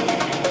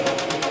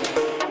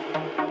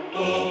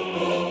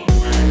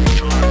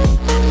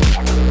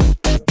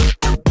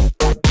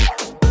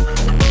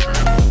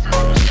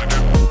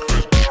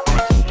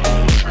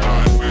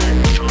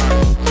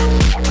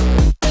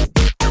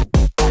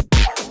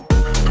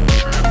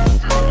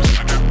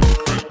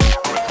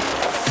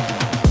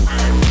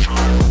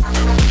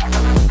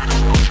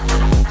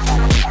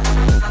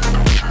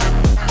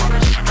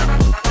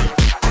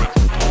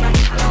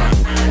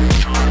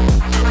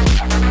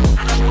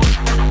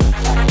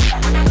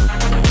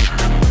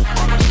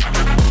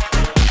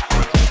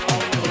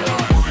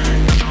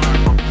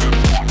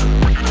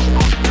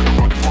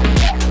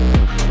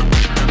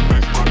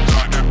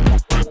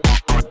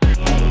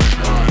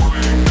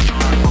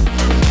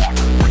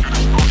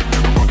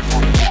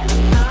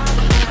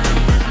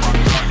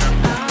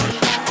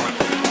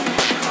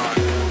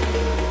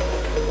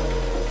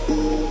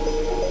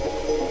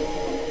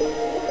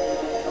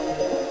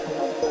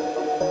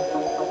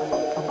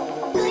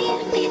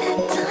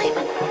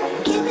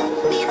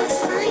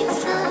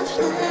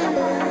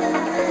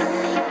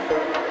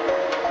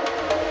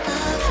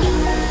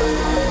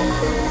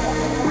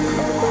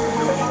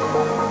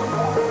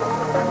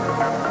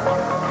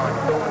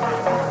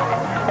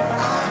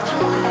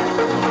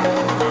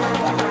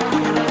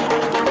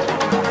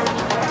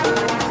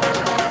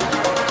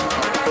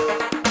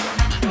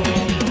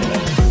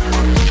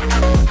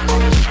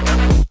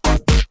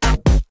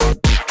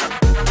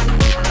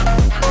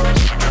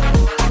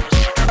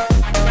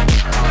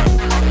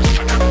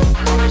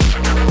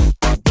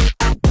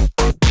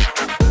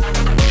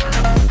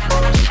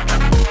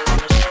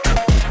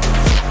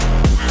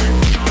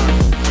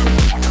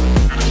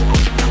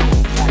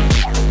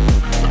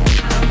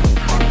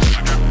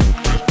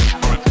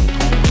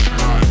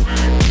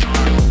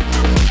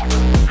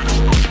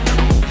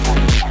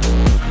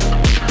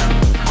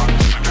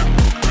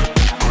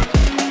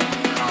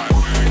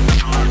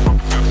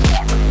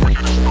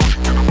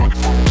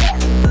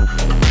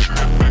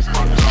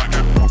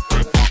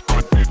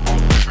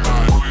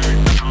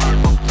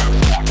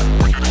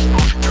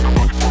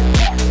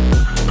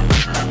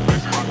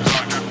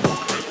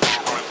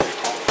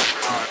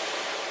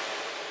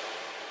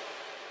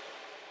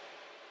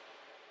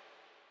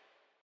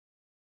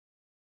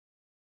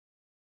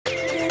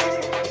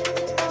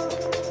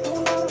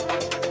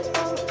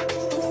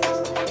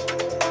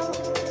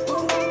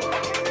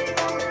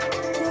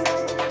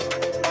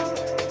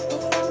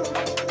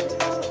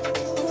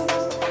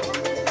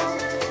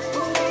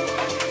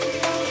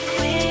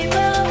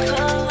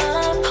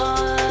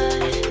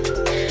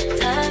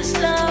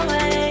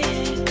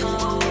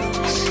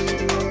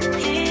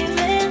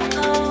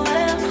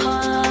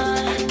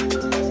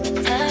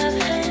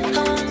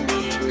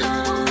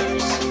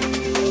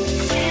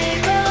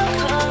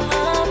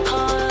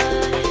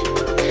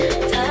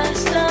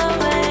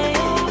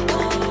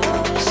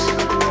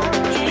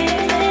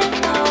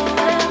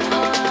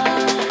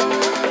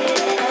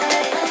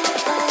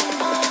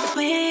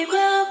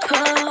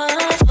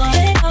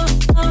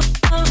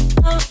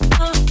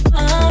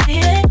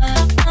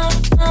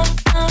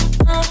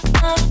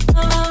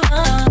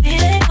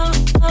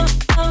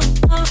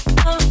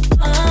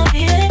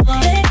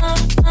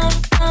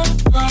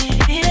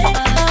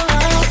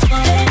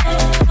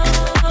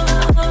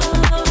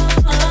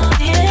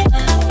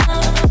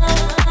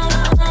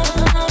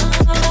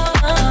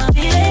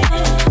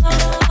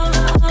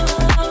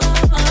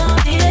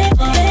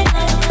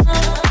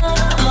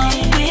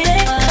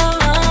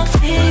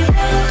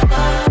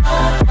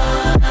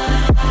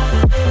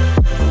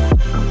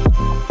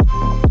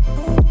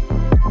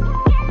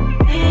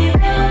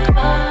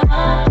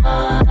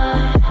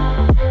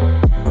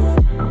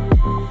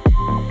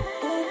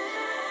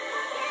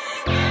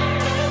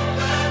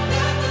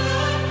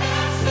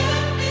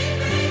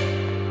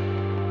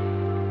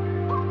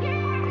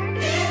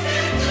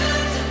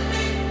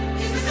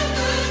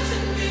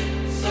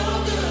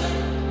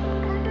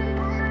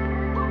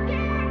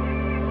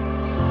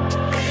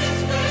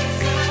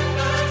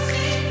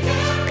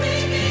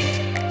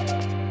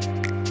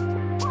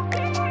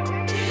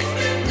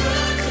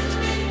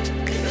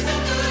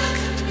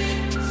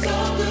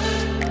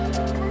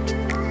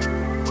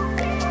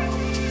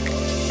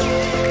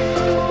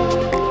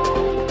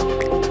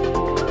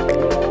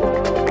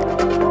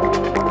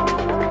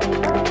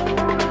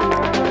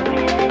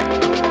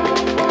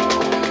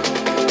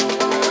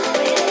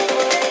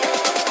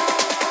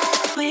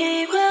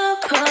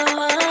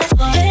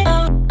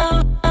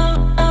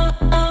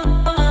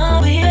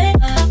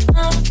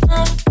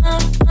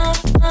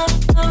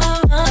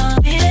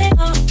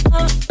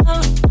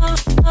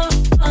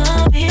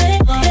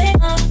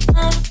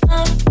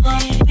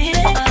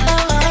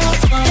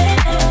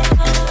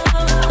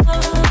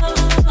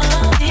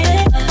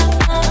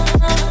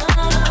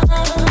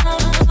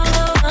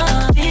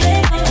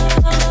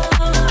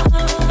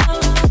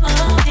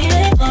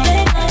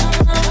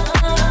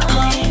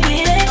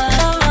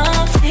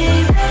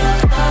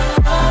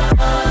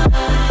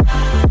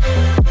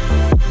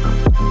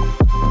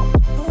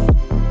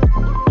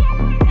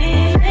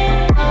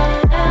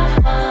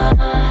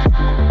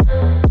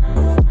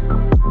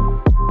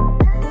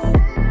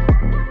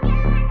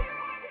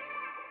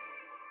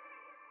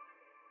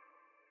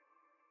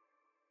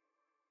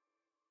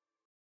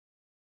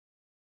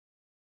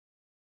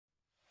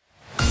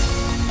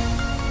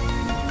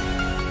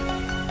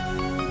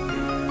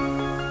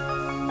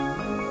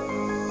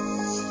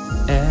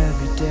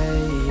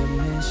 day I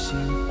miss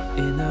you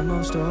in the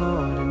most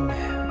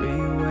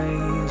ordinary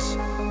ways.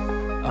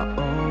 I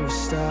always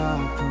stop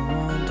and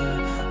wonder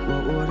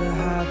what would have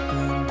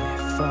happened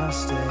if I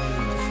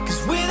stayed.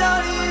 'Cause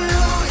without you,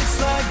 it's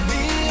like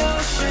the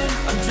ocean,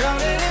 I'm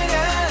drowning in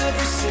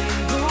every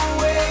single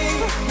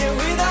wave. Yeah,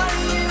 without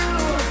you,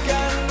 I've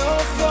got no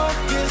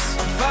focus,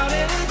 I'm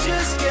fighting to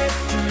just get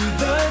through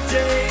the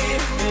day.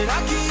 And I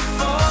keep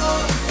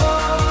falling,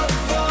 falling,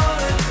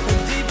 falling,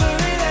 and deeper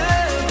in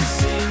every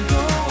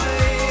single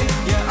way.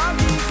 Yeah, I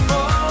keep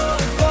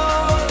falling,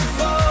 falling,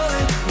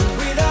 falling, and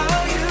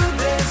without you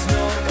there's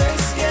no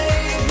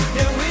escape.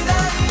 Yeah,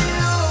 without you.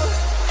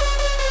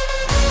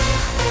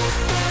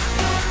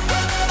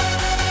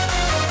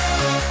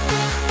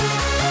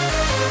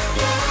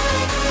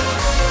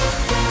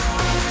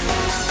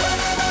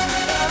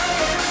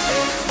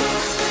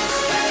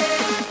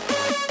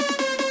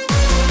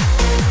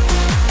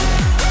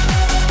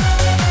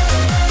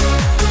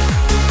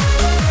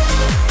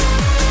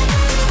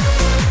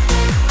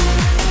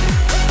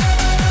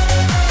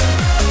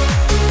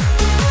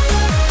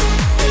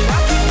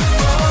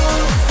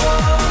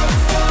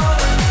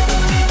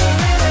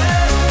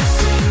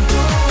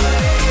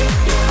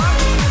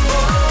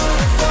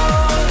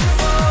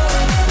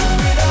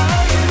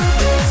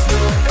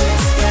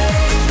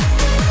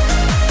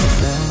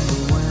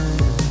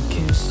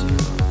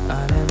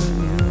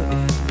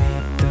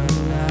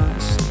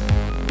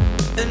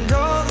 And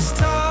all this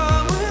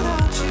time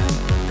without you,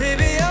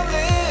 baby, I'm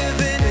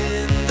living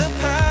in the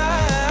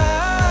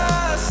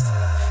past.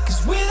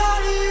 'Cause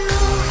without you,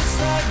 it's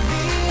like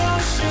the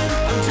ocean,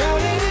 I'm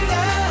drowning in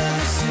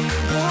every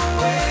single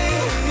way.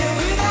 Yeah,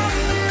 without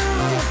you,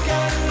 I've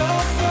got no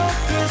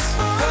focus,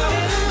 I'm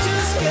fighting to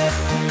just get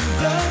through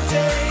the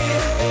day.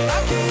 And I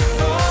keep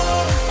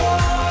falling,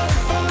 falling,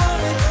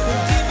 falling,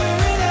 and deeper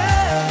in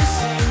every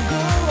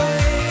single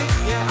way.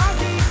 Yeah, I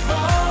keep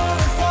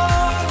falling,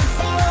 falling,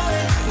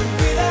 falling, and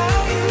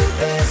without you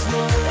there's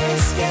no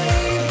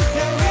escape.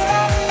 Yeah,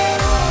 without you.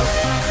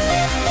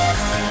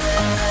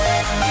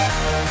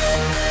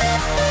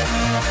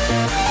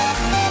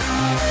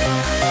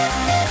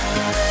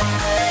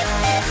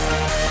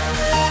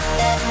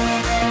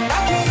 I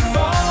keep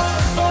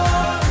falling,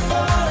 falling,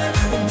 falling,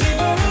 and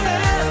deeper in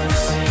every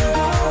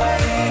single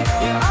way.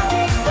 Yeah, I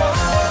keep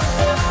falling,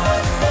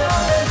 falling,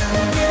 falling,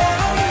 and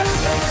without you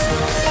there's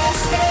no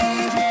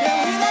escape. Yeah,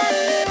 without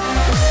you.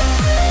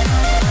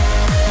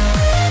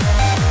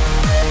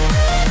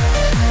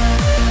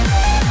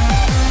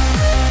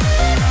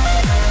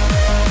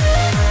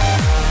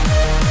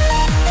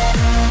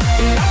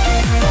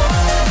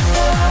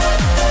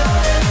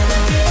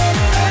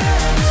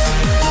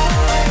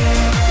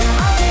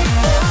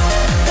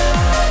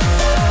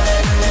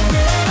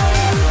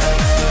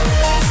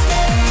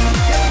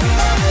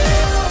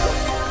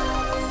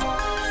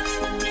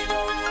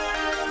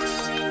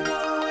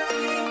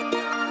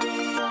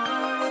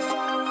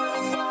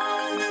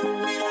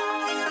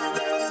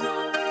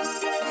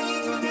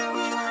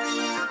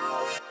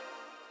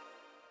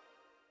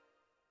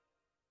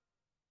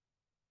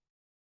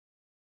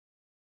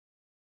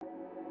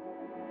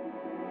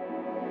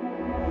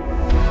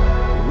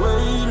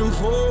 Waiting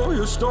for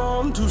your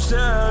storm to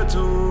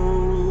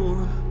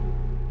settle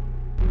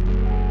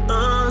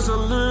as I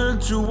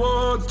look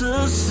toward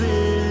the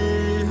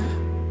sea.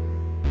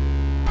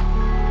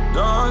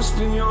 Dust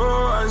in your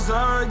eyes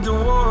like the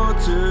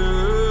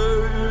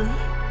water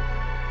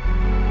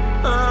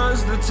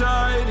as the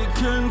tide it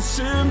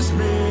consumes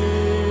me.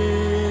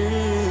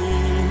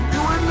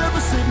 You would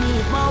never save me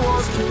if my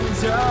walls came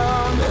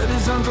down. That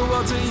is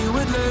underwater, you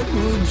would let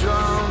me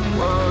drown.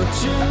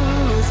 Watching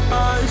as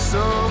I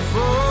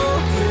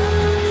suffocate.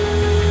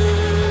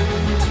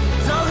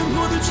 Darling,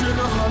 pull the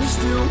trigger, honey,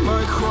 steal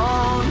my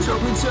crown.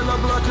 Choke me till I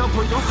black out,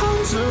 put your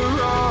hands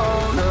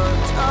around.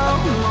 Cut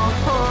out my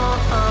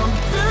heart, I'm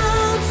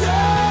guilty.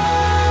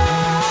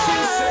 She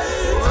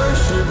said,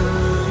 worship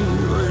me,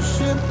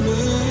 worship me.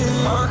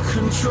 I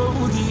control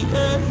the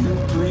air you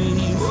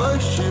breathe.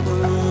 Worship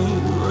me,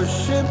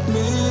 worship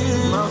me.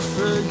 My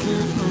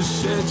forgiveness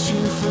set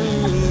you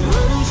free.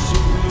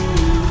 Worship me,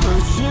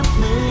 worship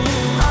me.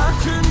 I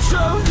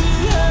control the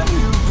air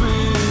you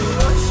breathe.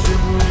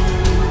 Worship me,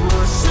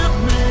 worship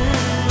me.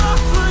 My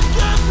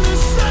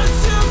forgiveness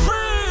sets you free.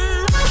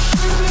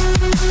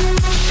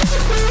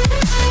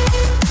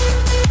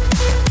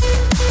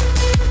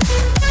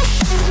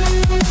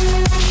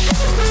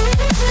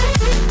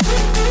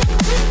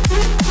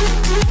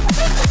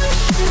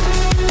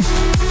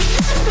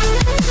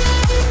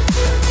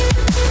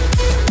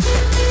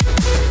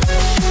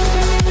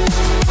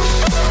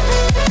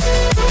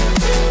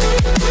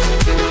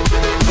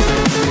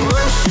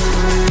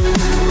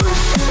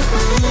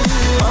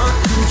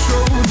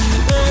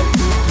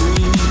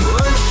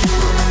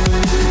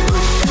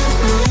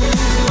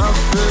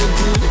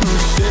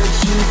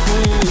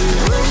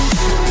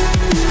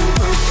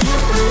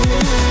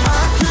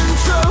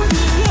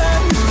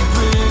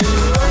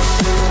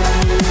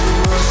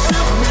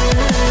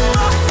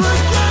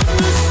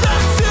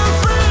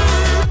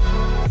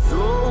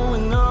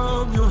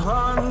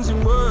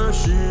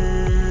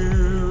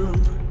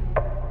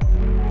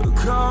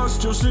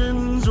 cast your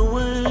sins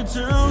away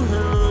to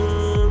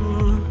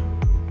him.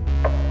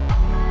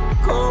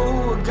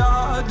 Go a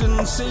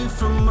garden safe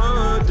from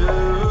murder.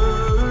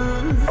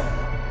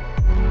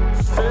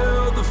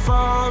 Fill the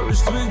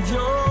forest with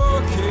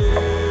your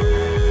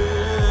kin.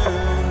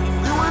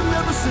 You would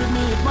never save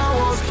me if my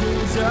walls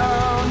came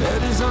down.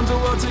 Head is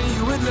underwater,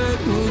 you would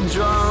let me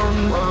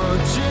drown.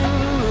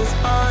 Watching as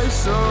I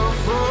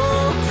suffocate.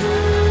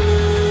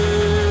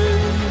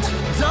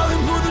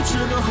 Darling, pull the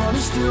trigger, honey,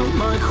 steal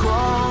my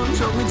crown.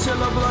 Choke me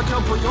till I black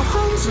out, put your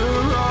hands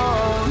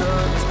around.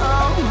 Cut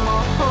out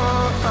my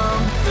heart,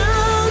 I'm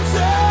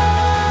guilty.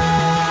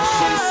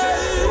 She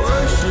said,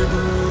 worship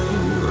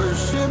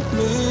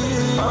me,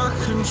 I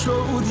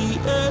control the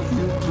air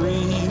you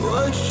breathe.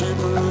 Worship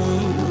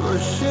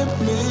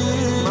me,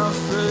 my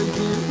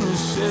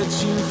forgiveness sets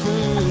you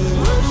free.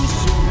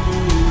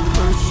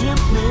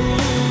 Worship me,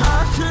 I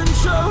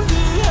control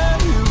the air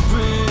you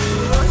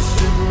breathe.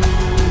 Worship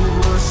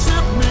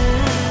me,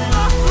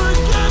 my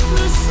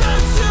forgiveness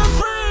sets you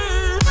free.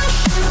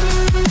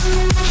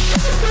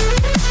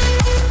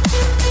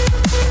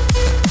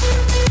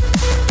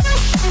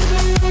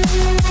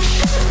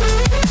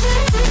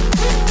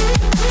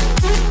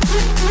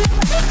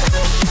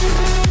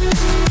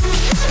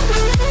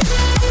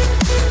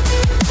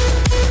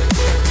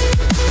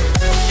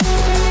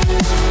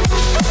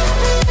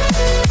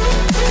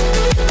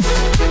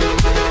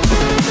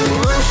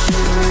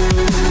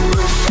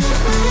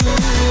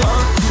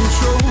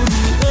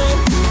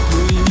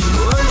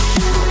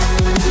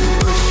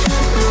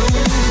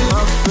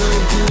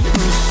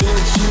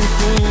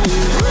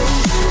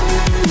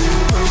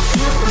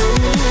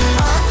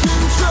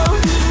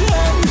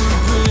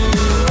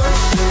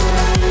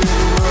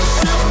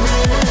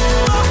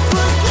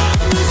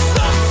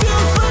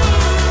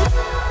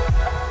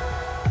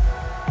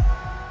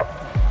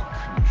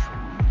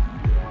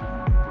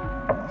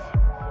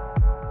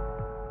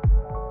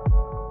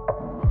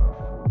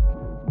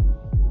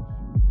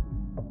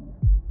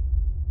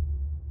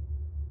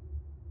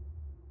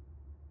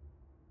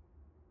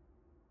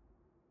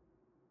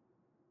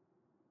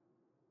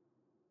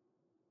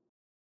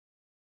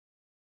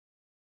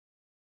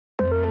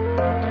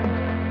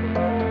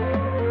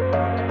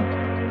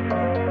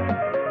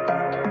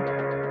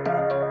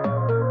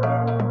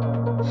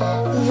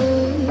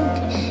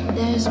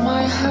 There's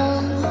my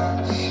home,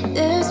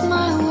 there's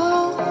my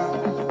woe.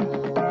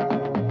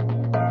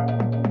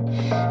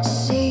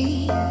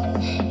 See,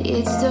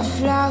 it's the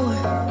flower,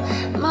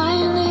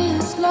 mine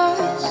is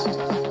lost.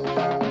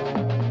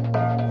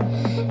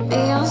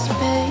 Beyond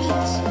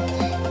space,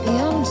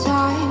 beyond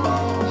time,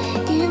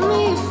 give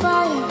me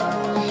fire,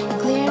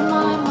 clear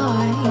my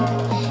mind.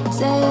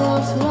 Tale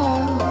of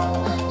love,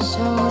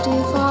 so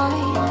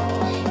divine.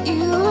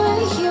 You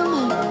are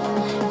human,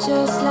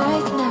 just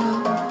like now.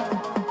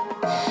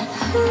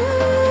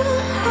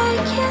 I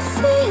can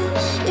see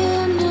it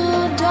in the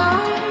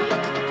dark.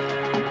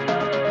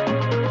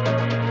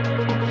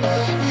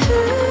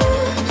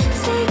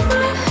 Take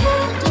my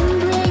hand and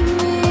bring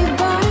me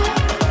back.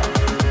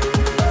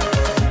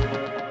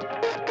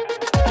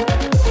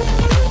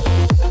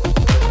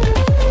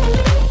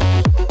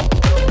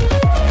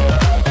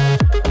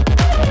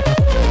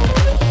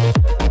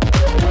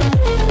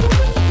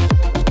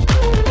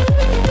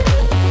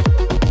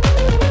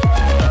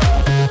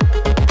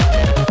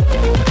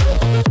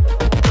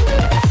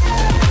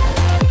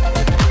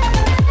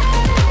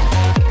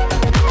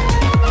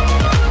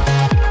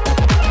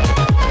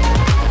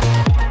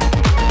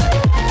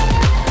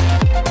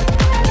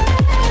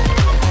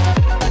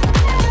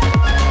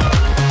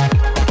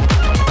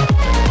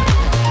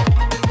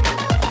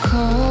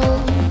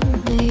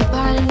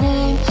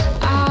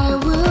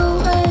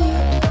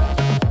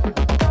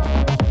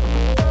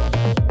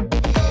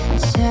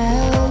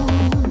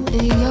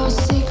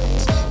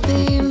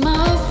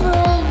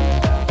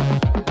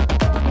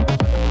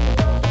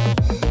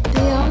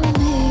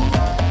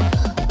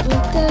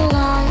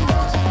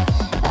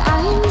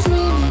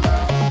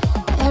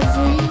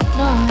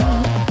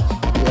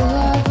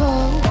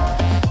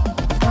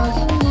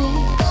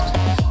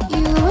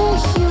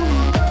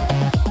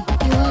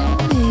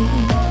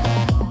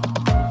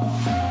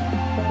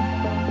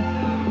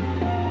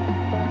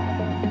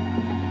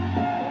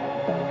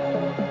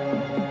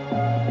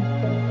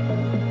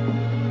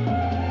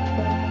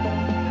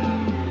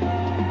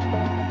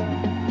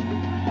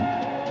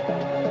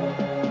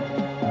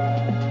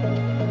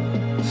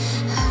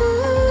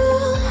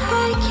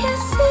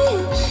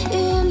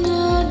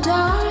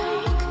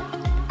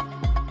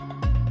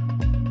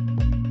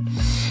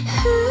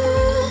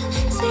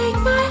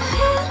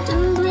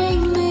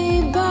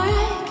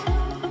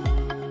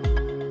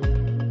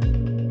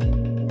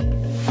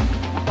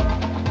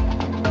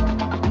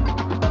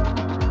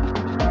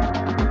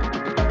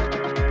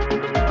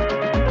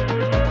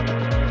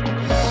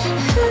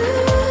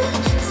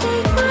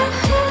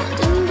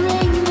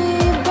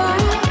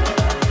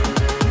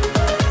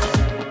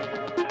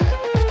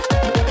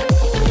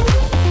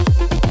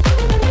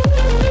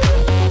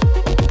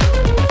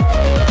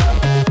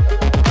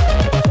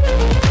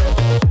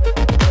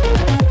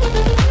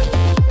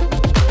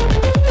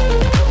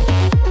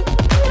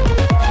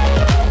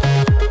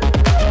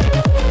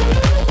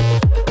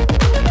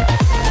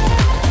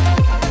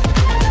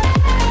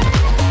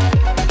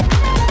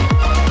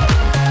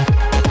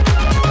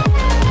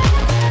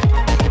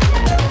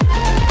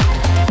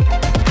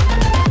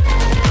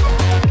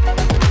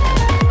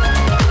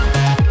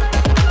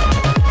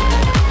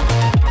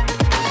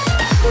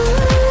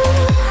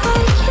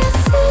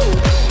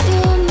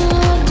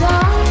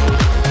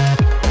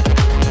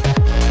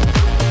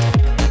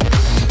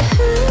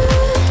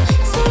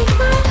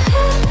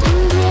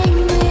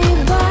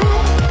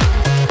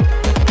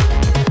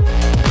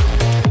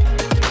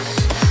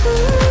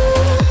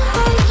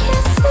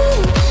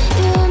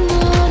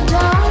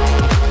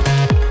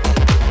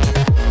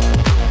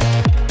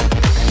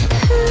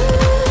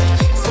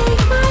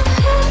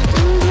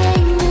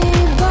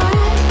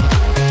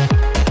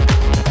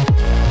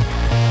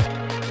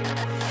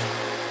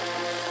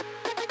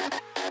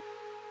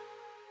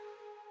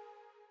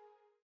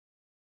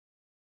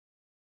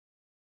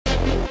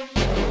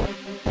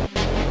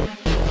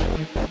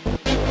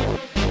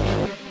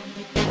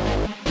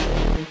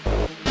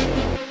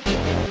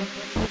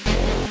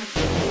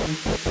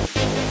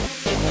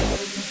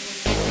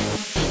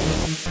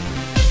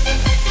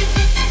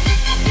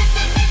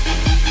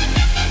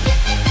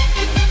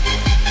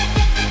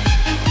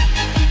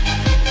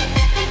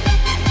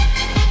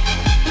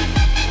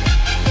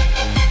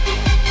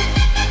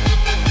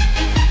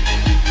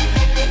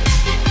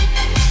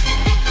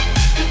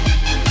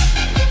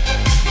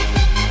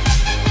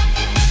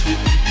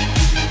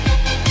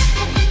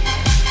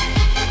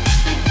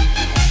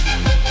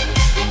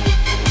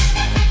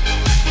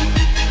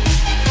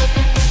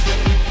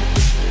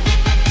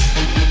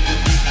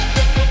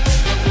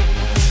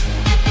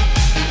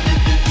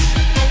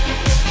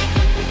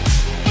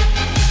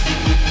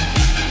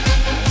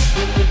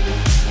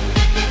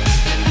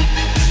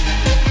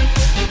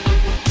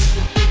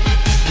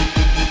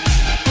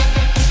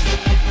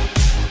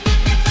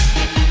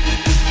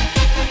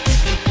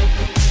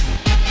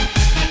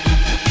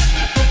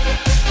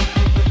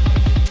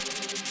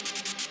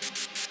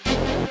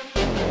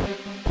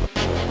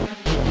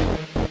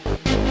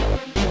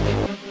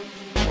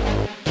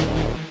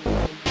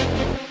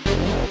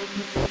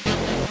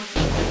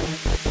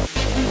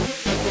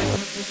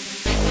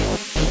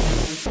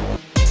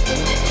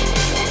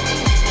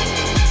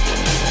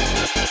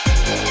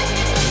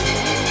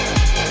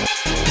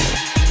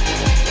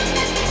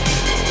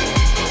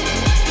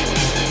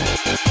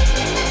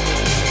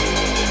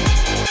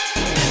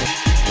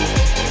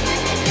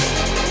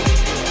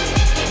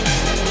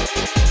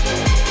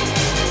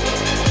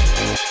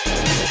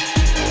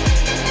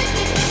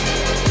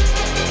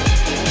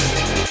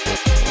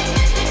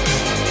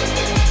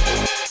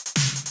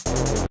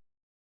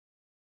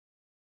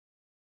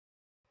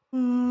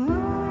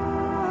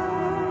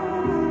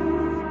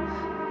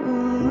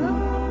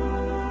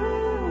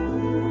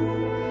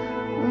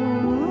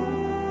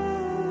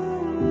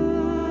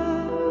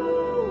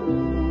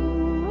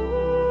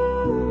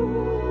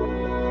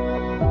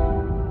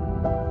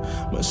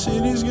 My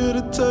city's good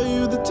to tell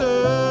you the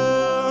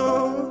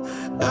tale.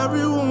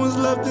 Everyone was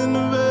left in the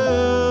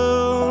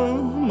veil.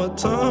 My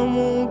time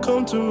won't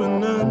come to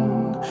an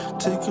end.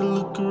 Take a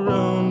look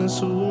around,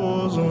 it's a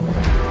war zone.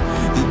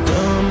 The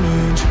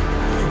damage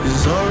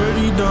is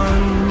already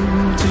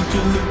done. Take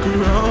a look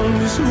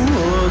around, it's a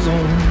war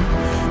zone.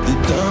 The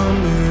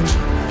damage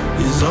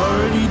is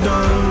already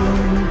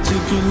done.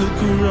 Take a look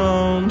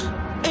around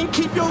and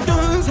keep your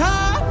guns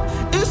high.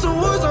 It's a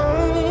war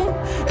zone.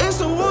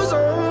 It's a war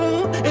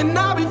zone, and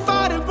I'll be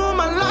fighting for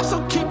my life. So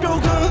keep your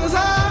guns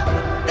high.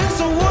 It's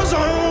a war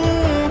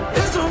zone.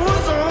 It's a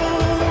war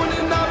zone,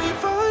 and I'll be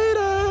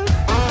fighting.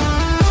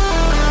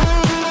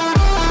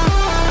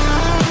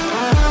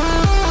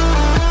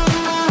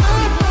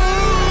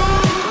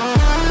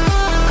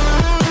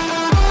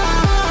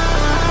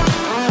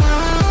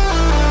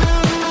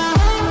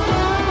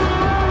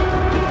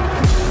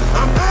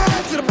 I'm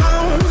bad to the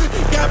bone.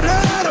 Got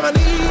blood on my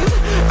knees.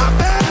 I'm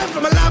bad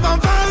for my life. I'm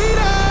fighting.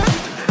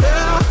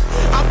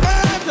 Yeah, I'm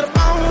bad to the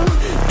bone.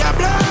 Got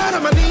blood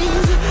on my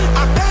knees.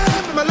 I'm bad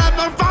for my life.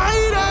 I'm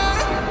fighting.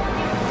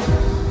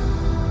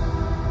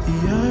 The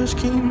ash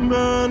keep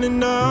burning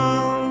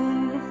down.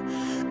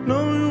 No,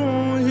 you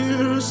won't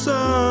hear a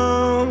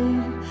sound.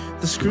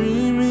 The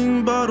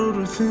screaming bottled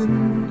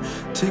within.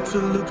 Take a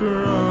look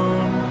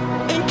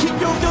around and keep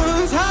your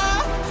guns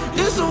high.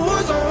 It's a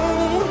war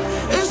zone.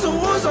 It's a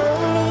war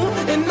zone,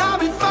 and I'll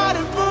be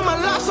fighting for my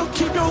life. So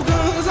keep your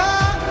guns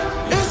high.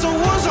 It's a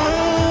war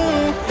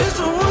zone. It's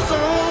a war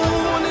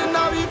zone, and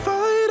I'll be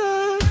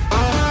fighting.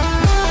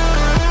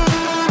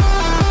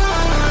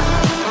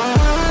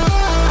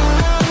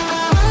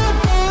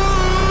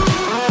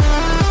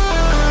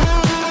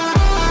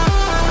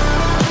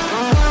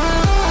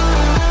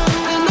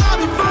 And I'll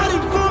be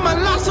fighting for my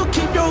life. So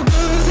keep your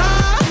guns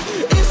high.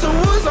 It's a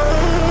war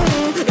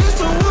zone. It's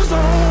a war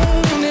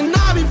zone, and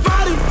I'll be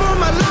fighting for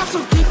my life. So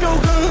keep your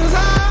guns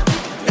high.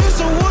 It's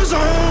a war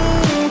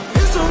zone.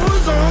 It's a war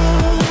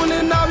zone,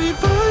 and I'll be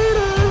fighting.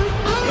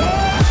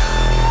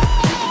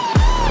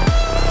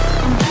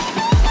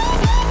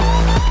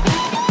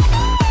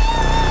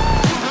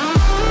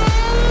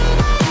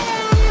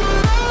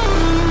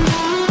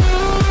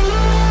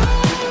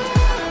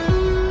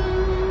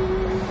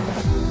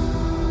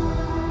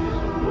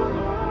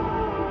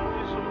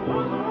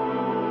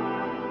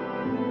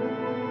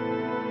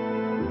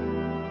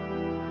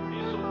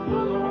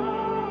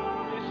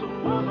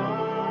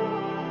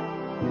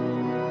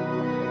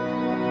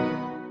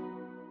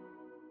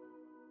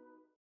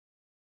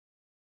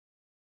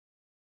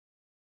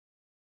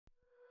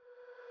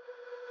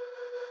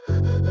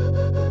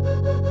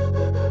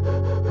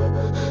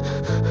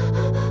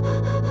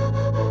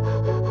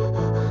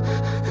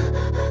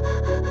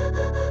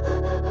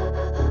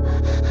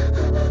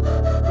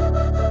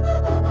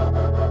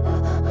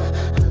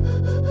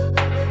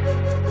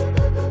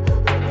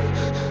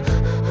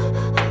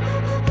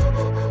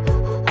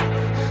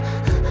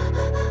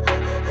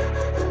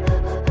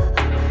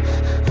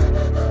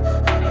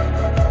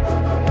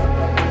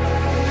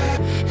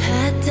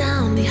 Head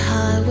down the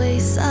highway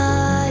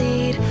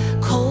side,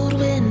 cold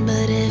wind,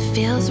 but it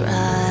feels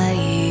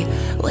right.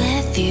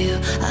 With you,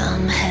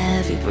 I'm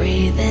heavy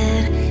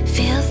breathing.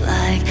 Feels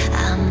like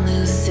I'm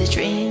lucid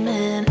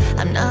dreaming.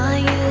 I'm not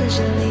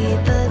usually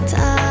the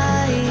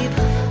type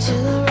to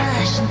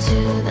rush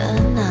into the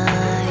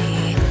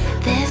night.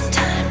 This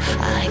time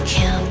I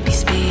can't be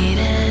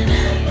speeding.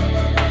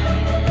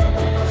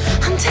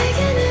 I'm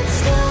taking it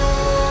slow,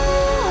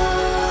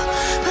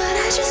 but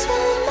I just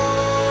want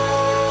more.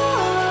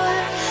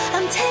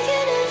 I'm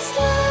taking it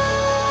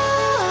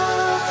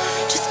slow,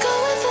 just go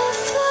with the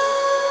flow.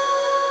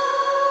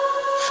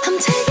 I'm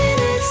taking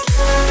it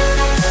slow,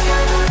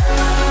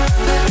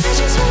 but I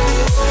just want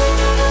more.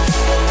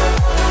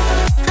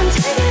 I'm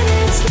taking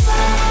it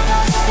slow,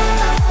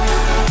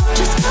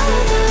 just go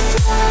with the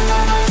flow.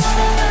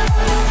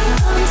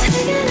 I'm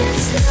taking it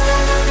slow,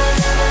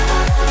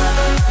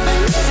 my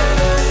knees on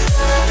the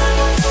floor.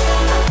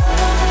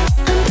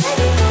 I'm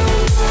begging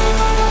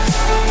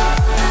for more.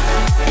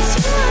 It's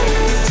you I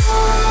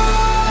adore.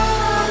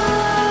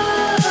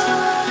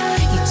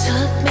 You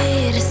took me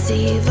to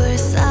see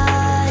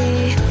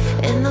Versailles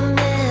in the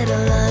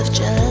middle of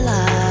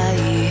July.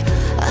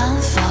 I'm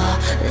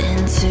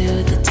falling to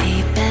the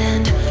deep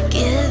end,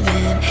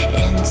 giving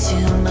into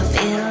my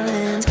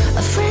feelings.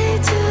 Afraid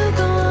to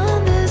go on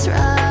this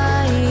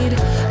ride.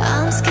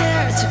 I'm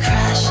scared to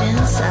crash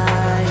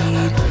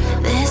inside.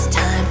 This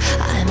time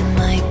I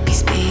might be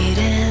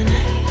speeding.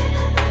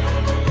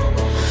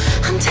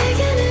 I'm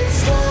taking it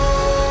slow,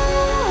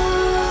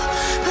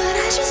 but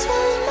I just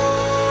want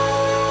more.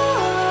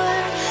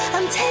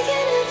 I'm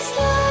taking it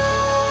slow,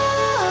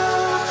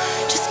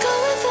 just go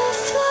with the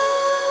flow.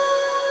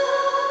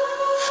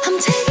 I'm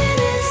taking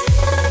it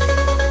slow.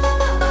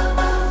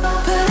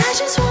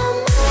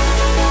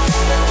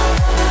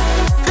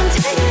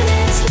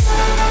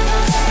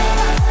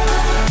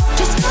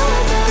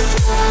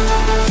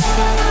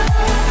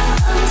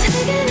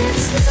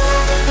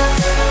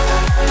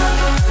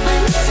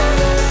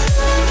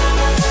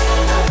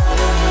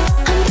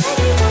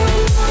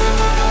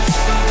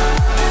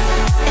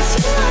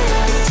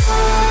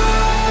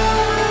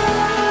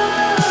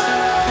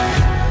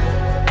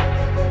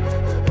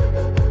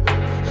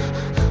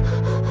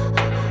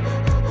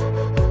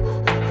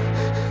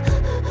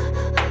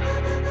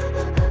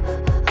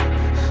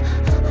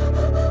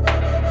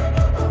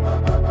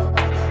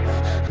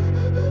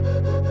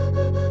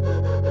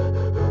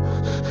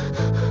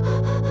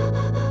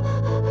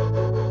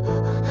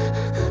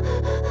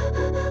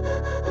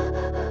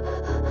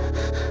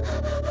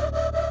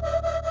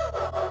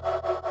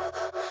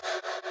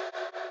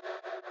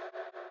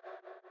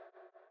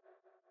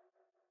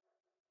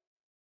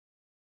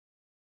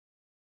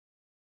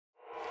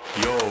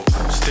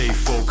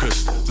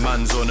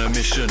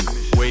 mission.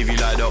 Wavy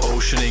like the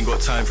ocean, ain't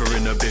got time for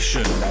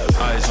inhibition.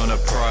 Eyes on a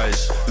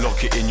prize,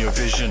 lock it in your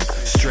vision.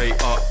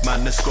 Straight up,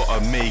 man, that's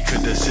gotta make a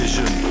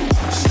decision.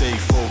 Stay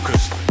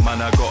focused,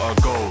 man, I gotta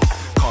go.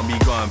 Can't be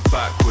going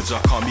backwards, I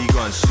can't be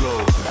going slow.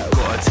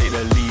 Gotta take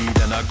the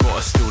lead and I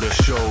gotta steal the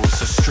show.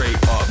 It's a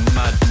straight up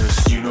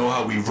madness, you know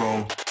how we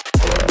roll.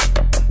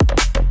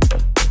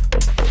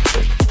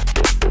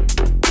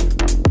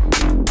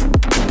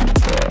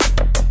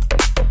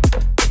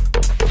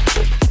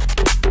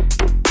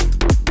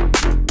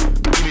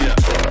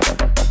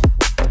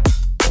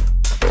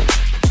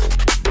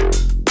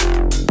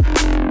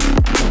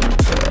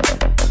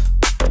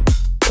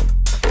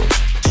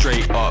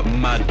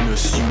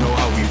 Madness, you know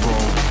how we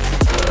roll.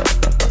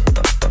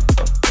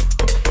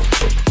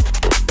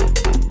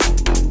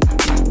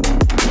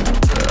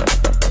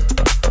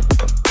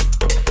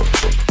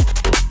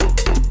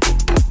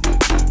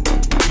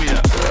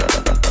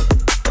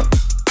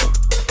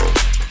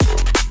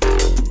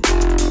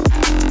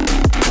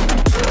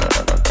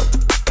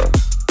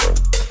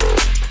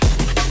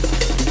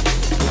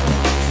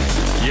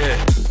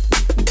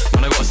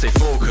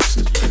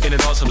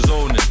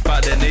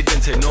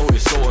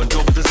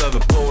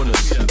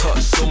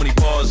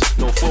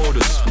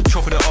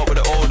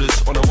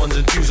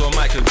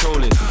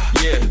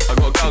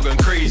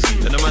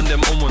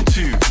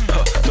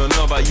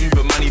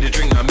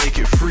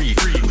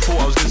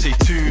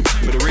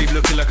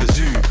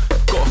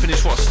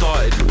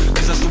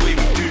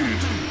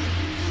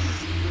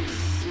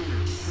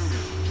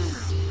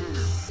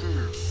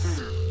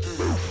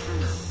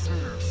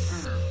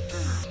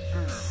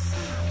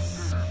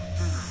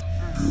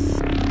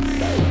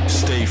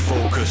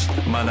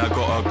 Man, I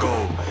gotta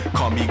go.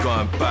 Can't be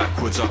going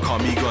backwards, I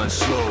can't be going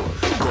slow.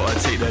 Gotta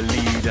take the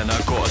lead and I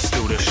gotta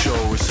steal the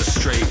show. It's a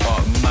straight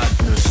up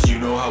madness, you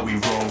know how we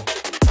roll.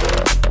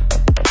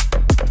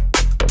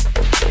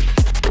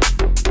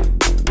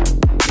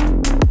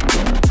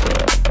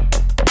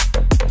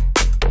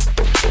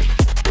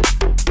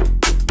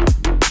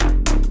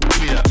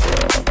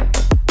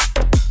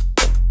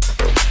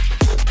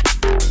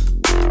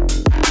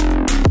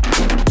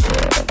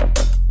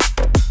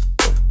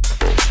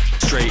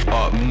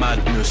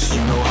 Madness,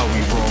 you know how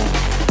we roll.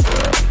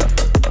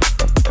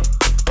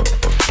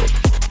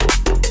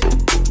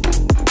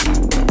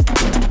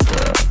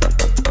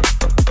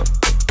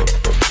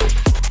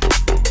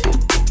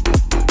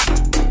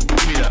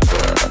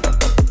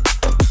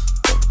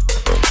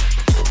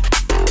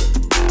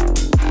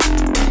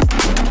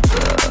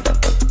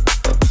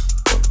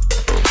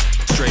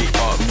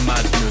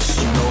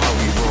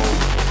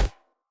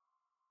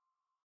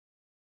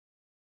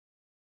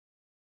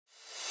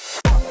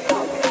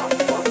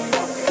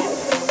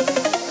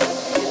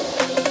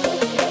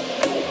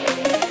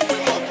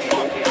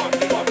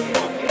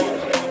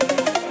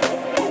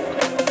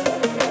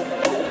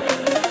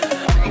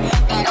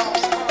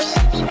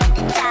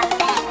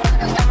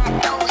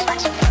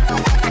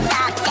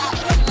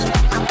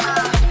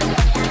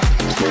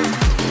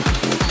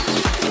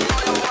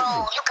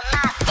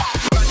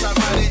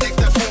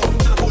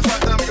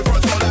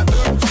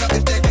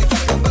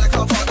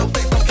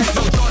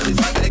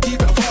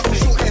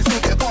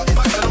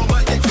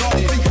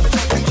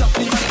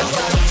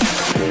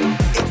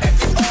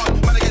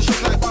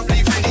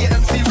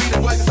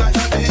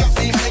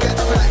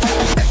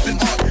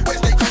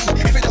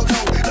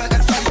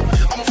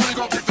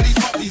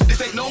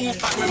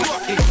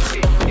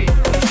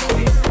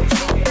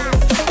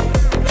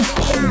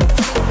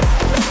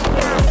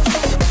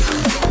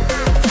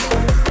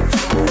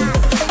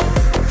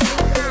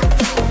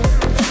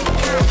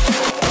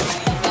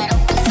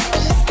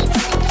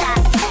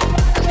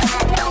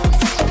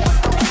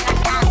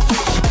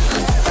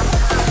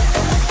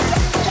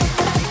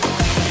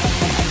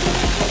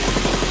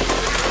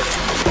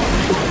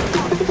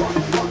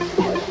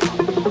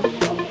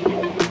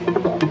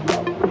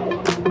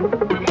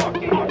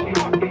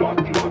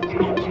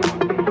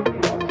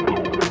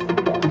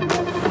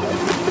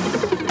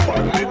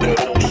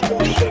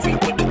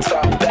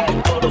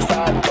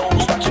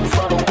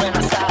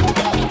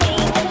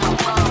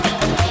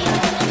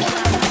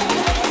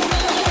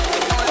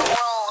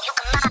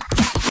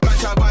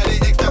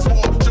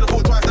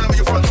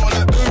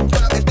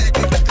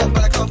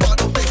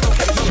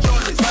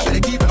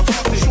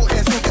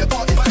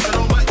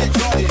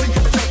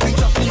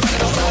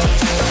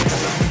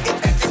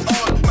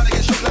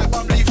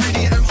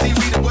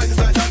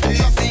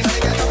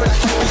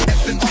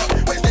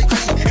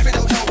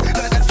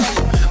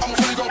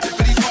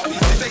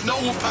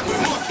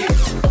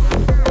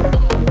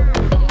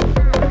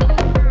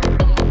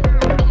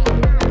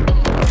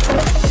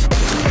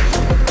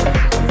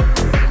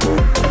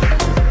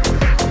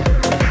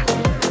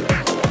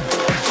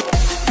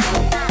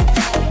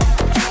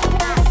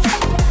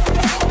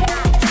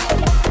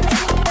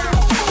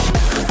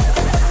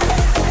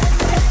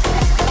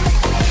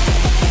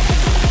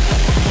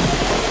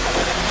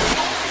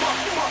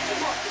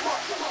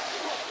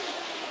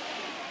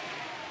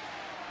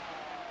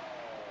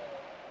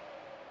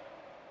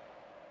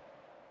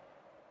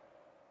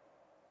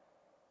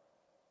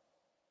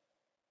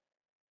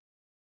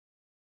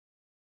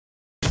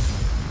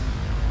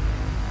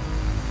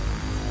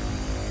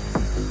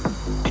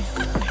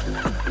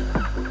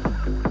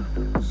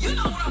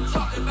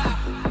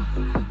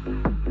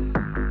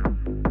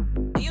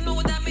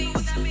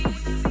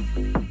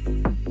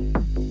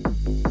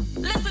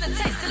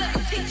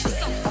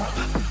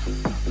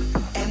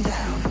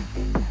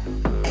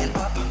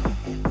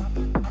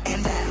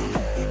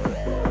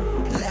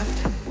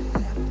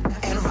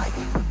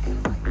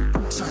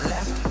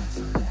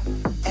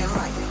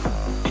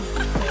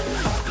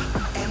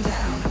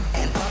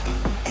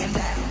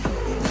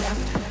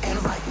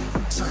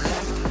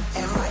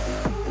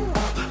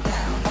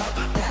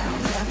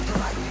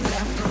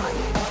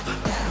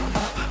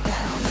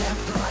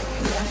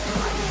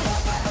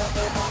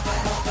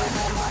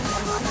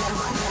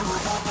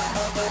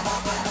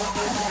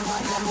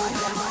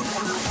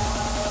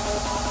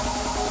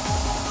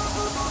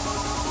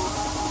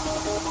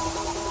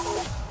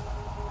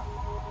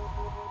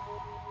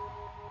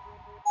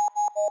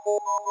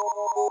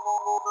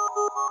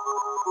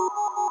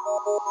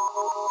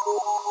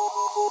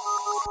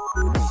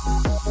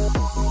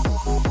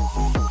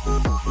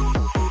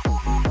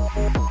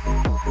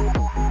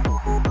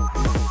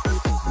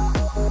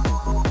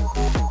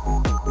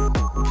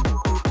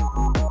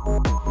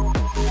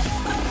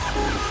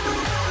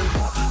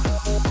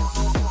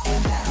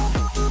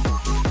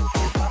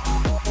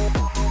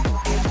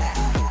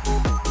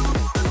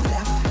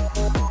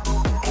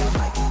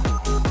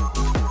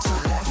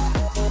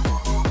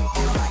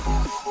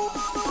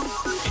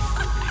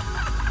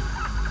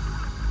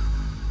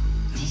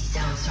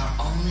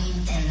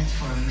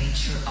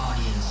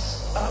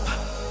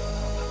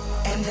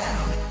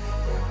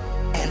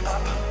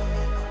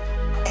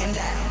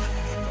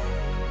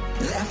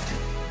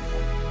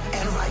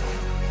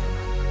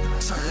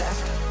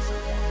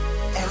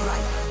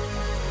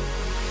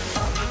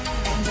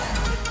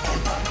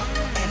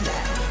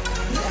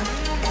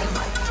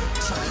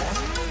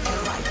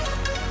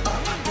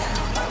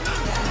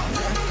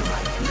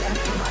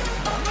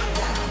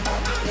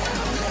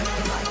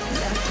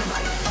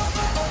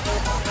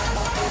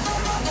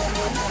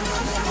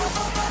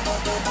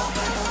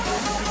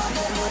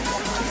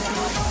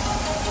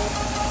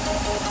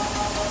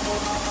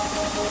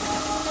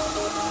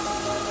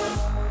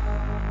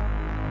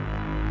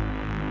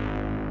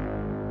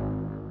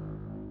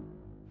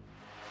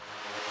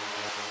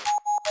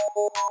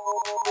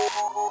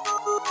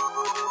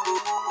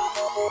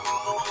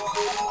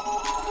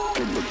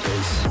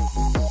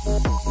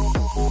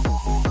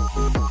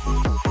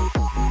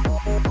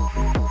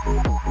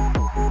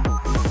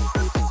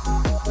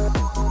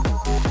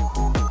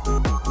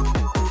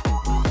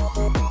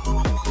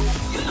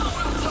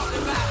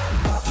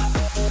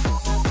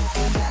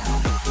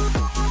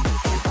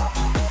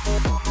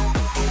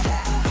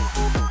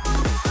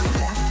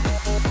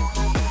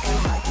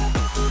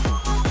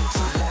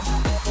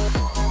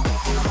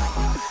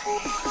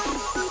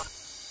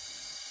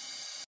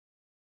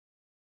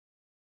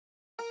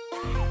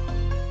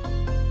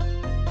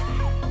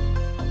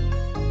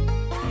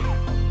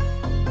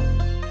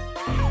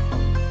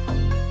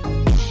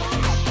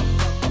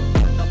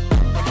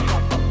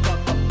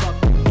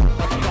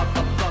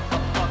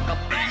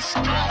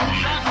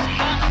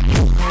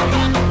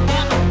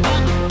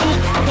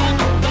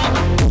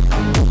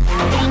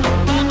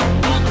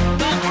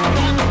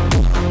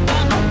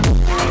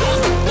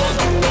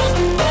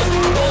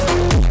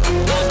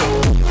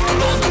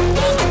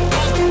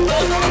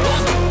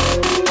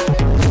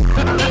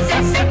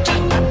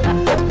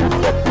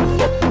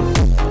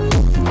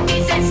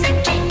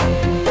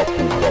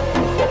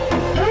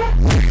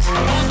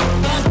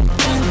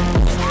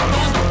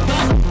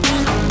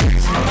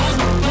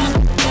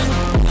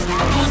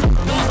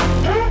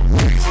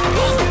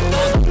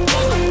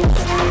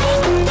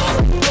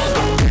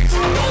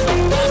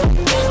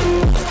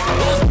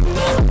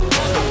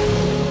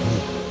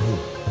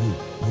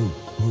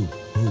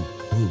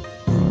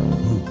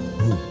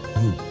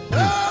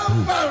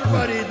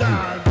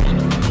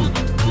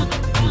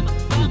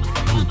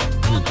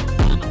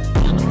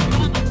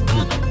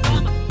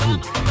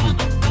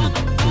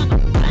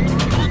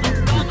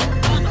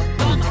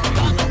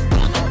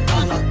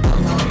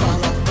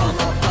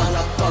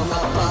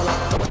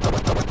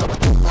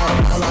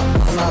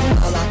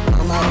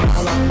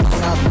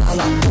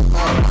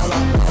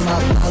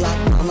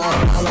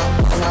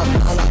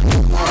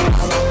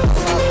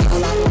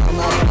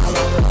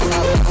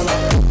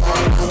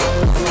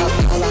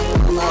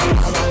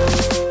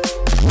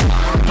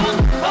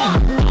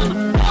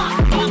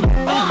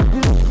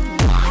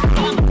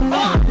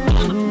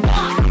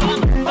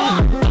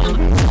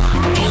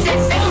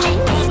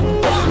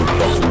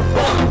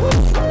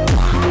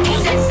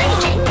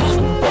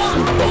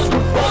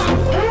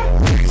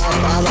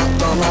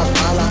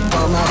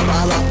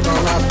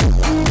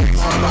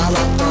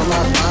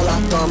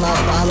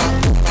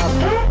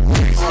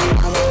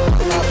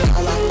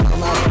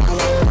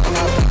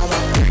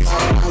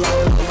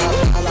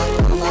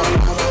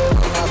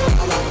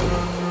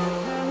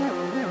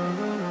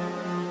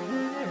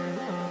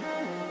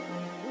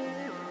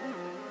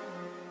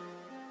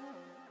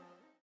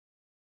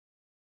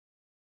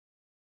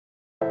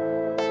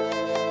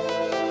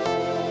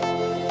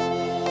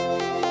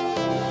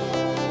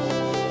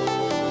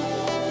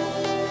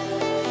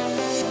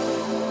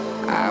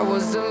 I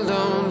was a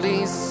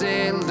lonely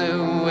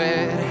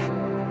silhouette,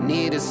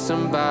 needed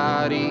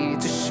somebody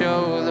to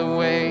show the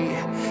way.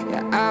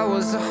 Yeah, I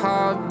was a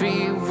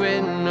heartbeat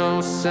with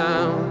no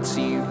sound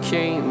till you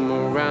came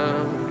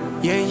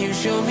around. Yeah, you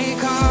showed me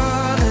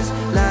colors,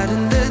 light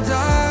in the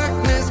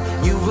darkness.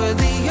 You were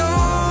the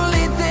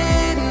only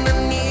thing I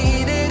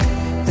needed.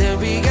 Then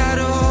we got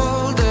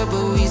older,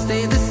 but we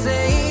stayed the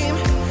same.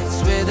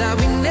 Swear that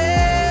we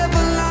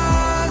never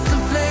lost the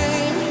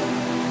flame.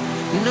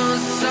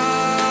 Nostalgia,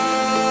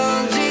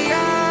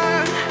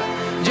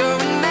 you're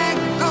an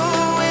echo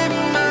in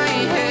my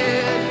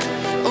head.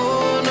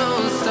 Oh,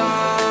 nostalgia,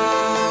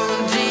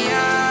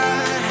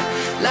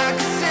 like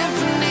a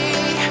symphony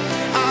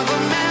of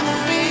our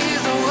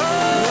memories. Oh,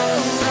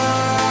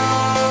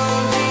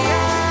 nostalgia.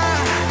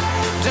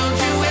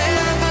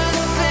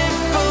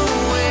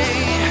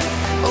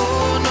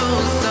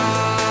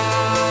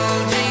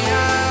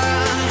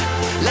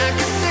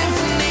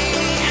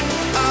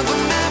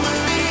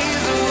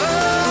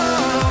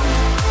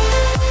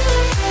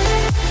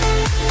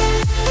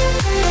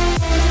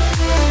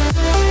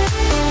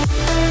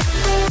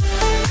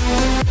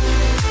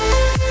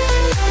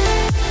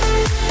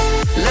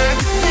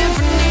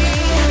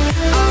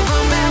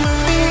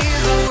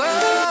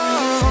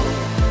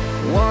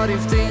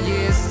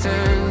 years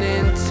turn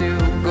into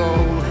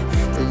gold.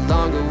 The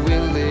longer we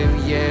live,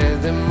 yeah,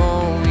 the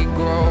more we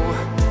grow.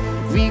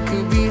 We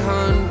could be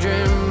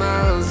 100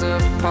 miles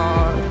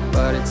apart,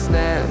 but it's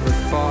never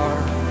far.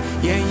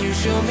 Yeah, you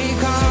show me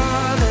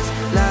colors,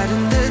 light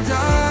in the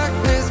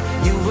darkness.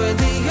 You were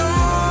the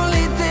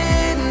only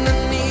thing I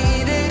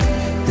needed.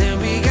 Then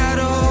we got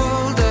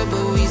older,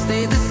 but we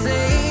stayed the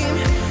same.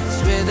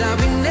 Swear that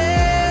we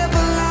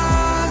never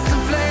lost the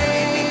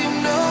flame.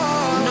 No,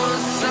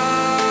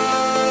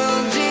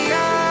 nostalgia,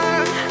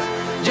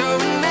 you're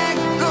an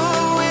echo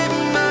in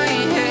my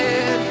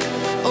head.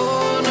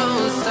 Oh,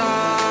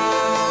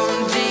 nostalgia.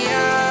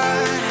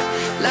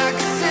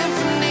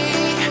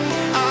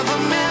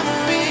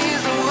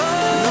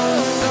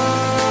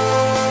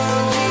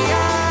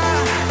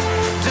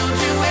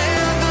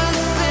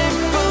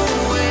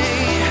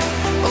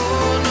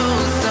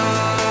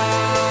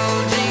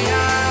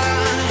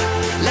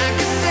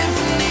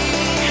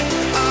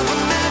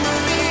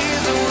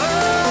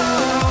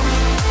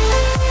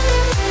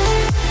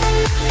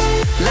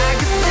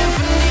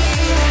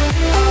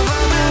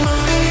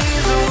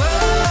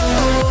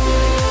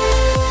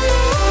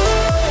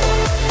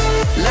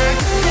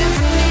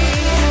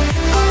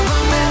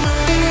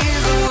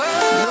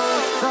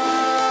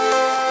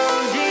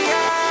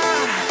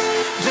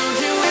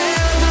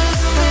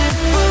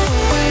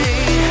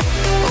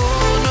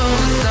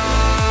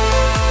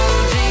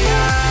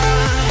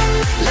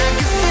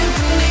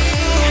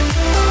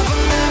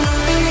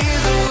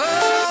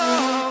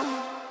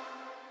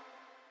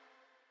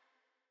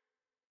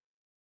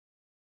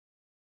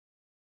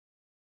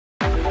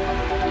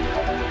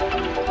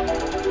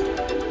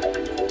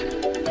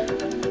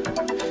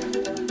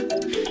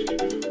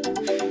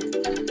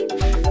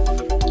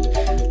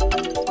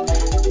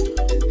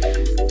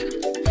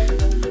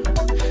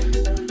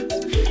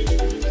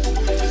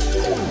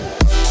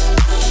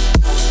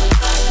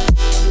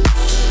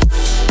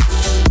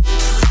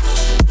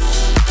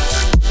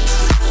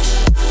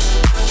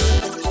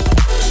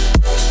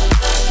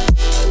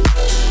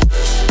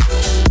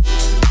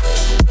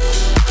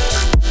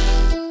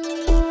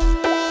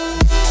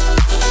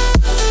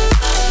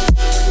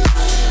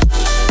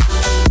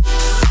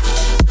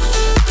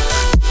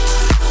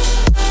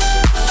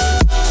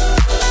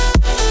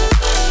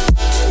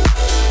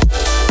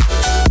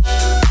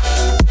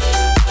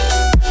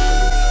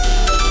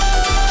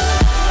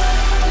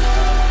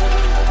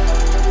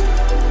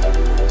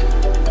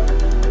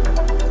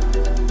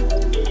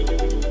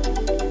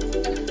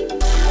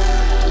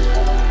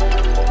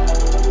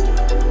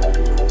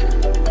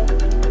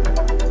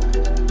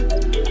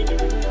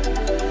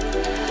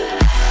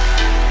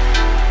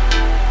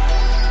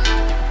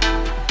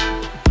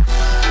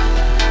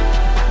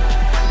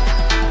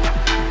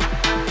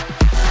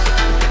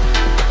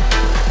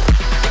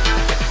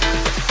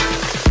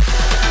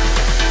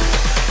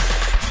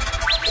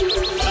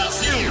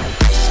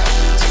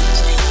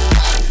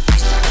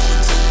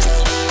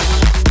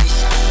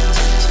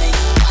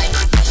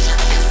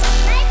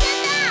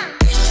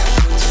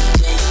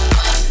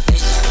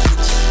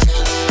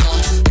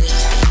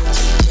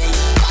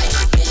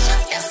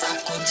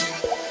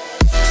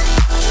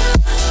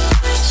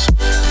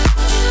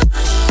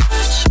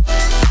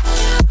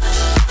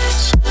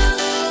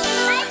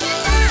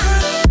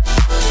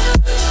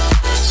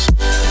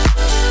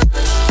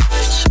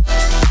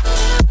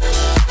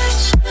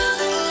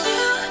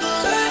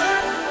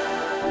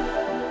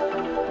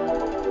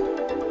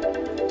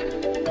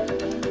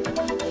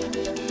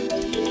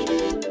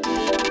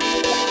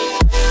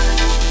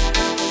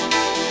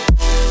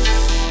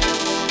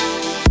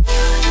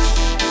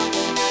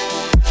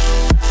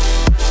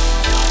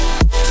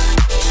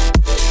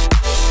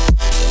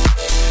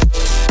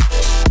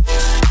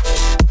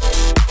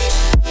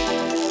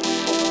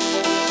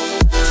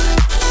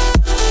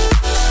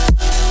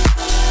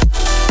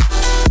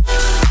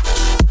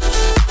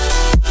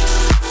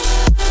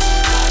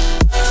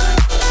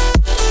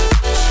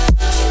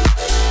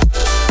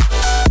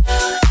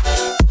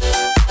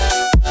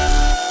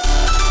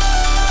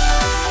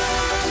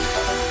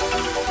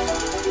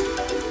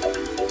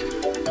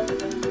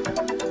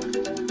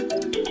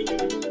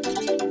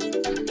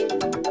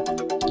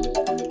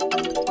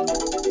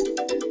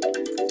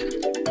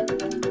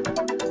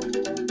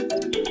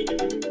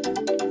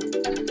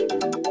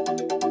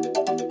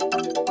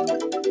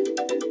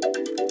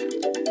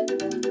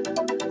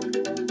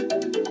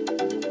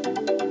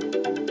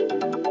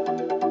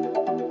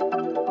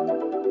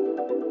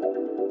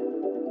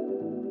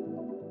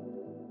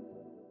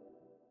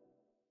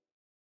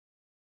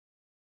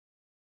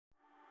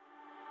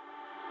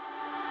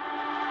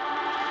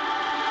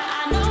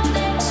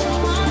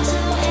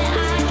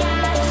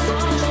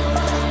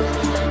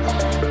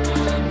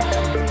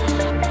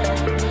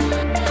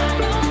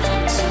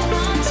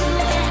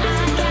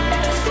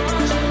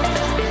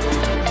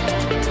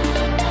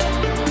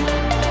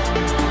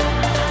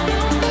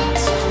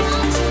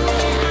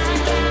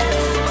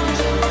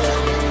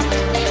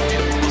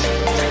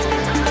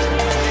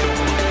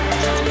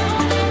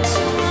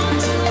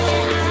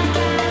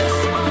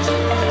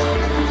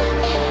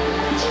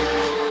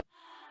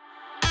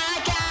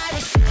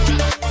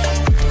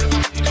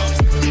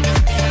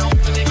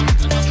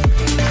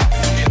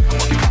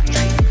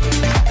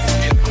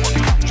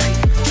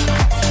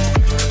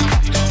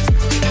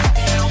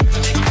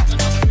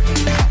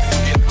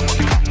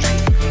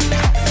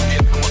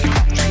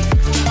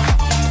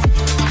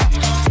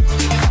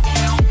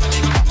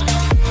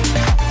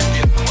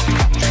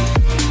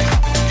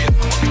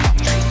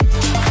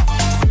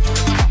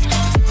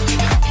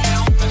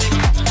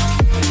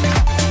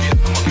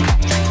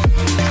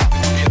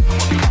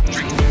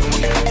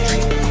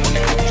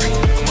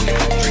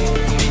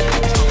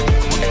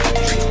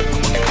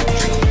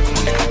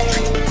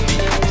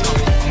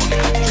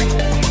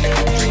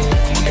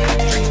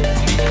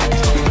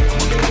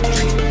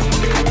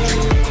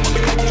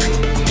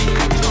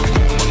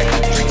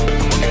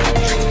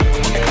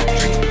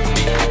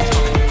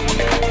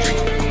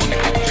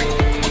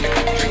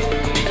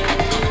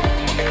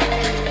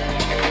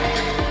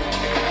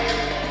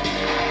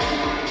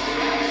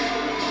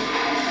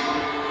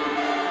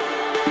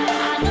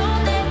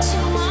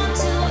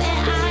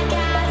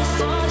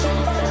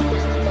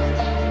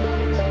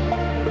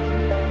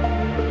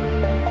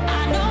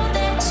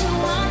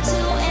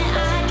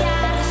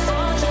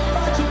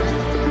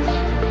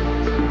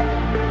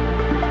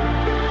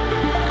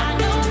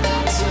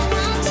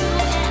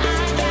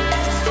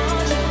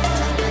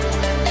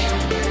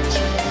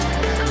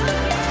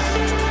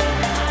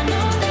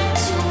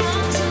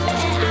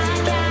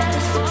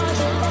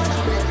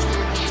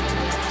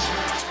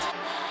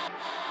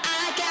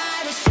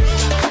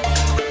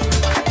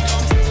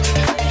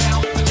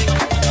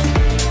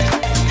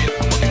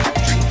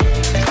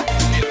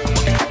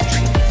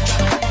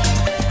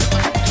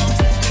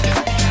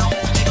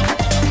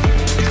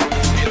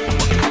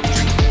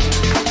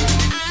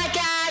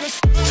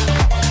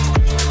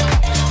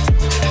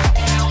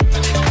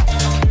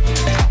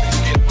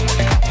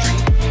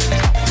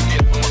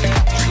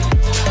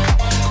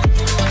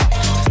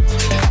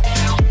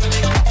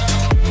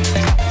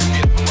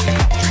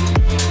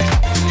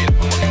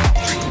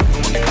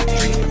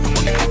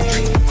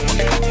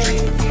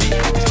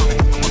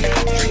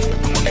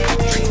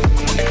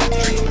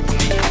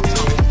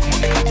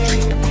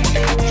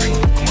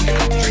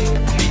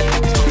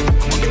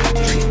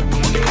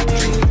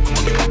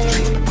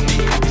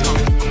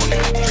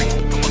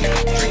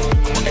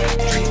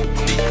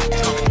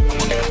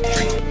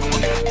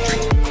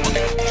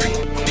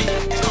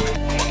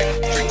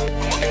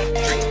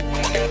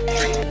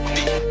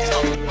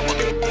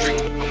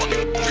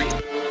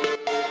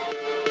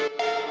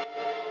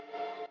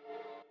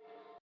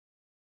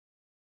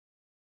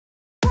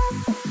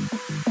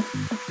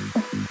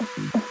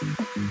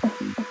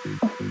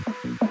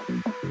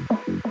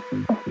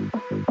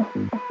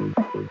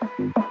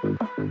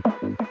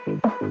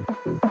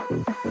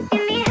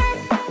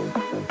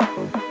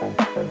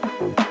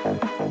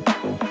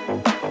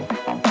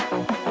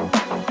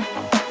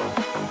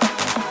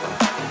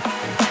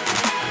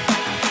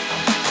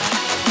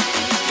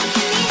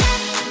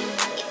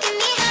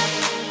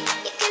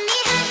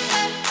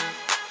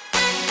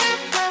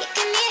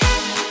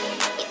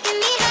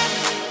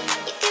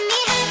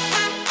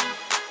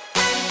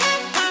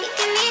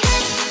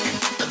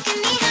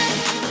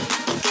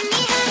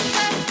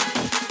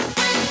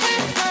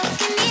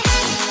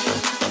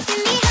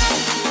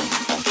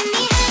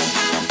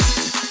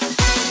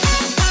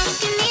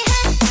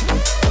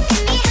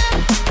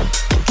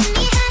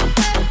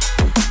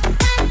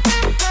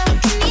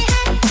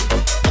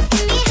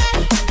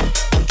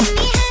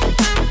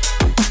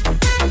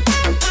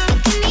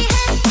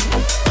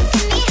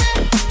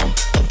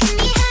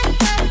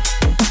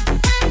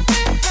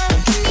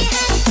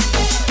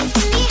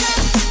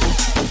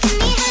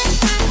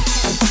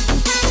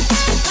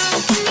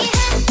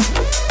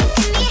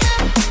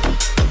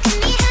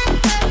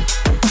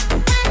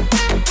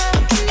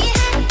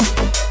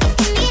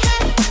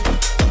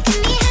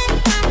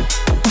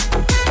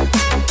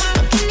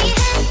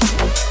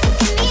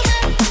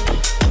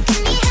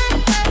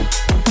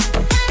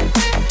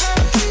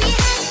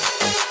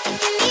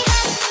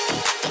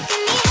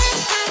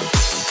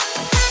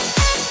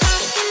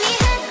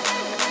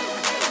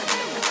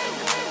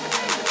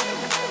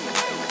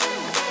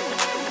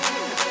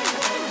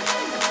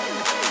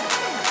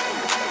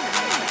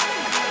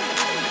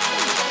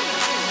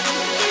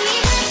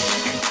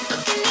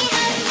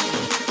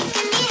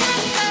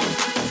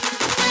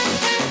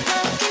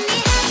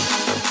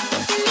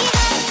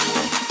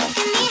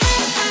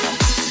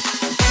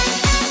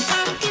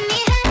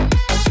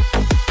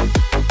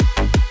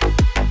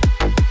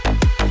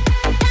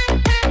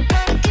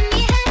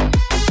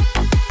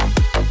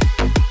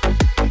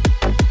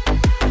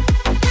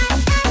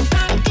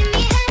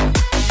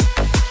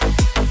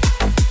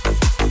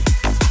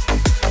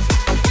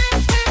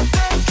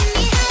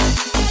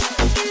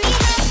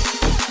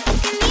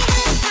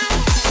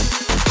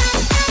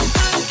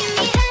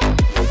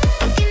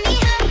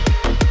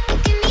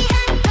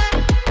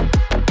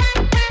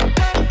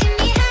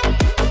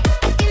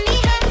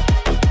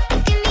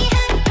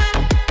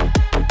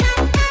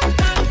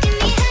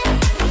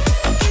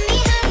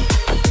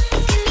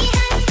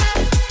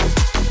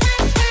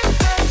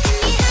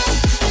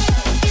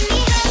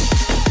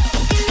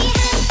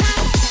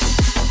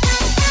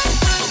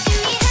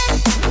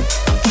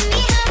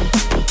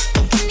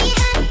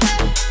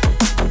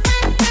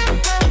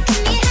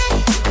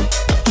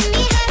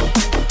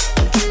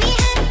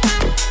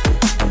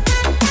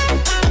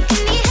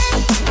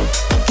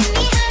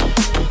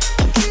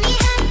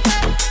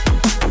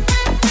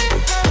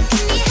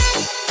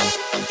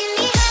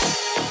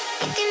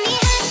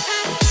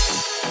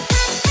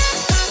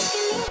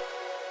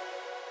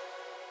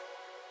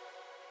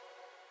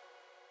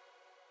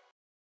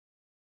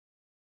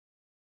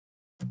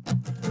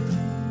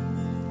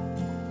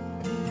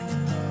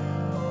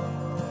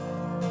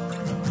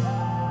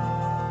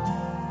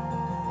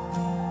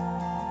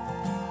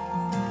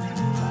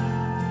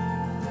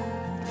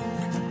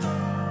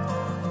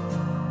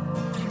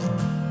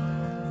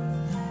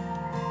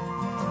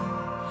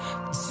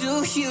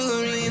 you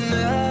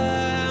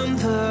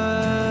remember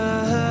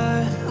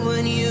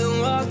when you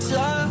walked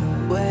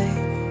away?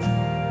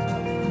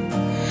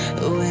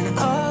 When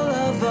all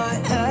of our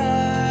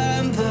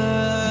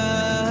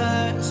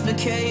embers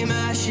became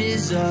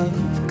ashes of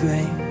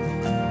grey.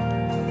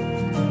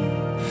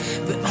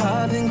 But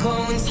I've been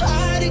going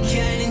time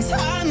again and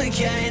time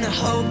again. I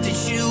hope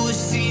that you will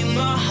see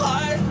my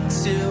heart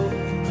too.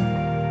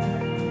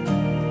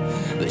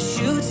 But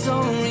you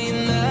don't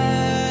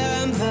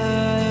remember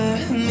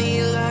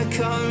me like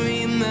I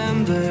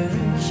remember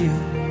you.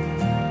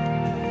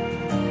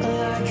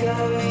 Like I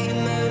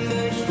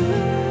remember you.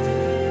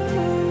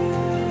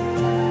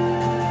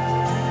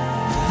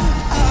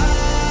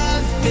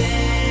 I've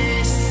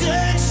been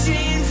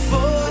searching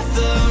for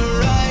the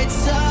right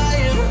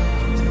time,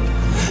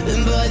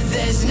 but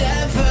there's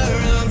never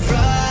a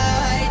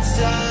right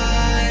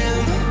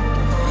time,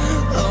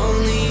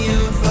 only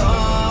a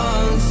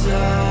wrong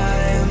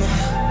time.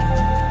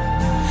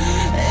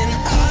 And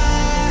I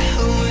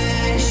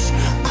wish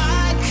I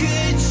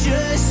could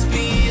just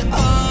be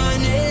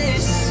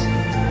honest.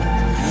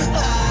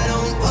 I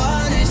don't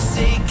wanna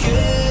say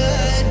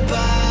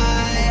goodbye.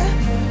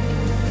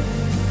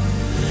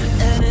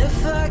 And if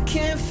I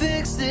can't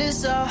fix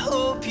this, I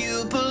hope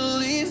you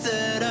believe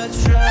that I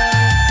tried.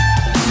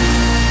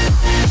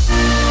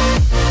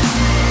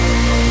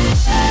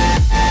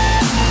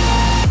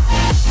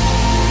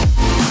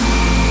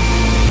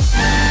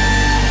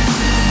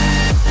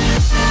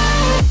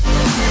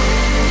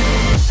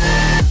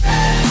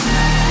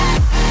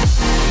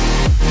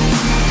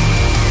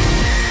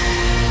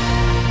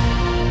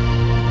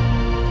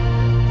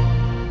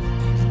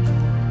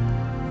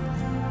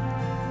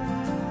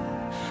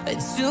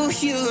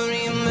 Do you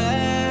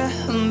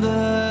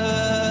remember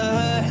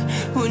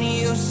when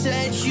you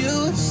said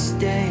you'd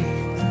stay?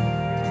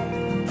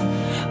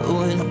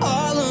 When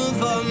all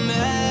of our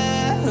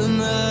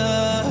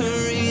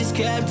memories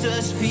kept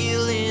us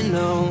feeling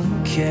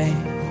okay.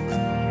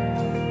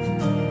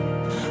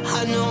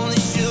 I know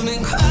that you've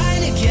been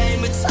crying again,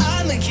 but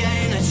time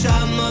again I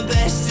tried my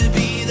best to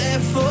be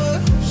there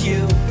for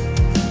you.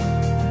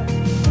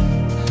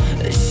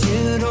 But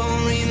you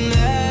don't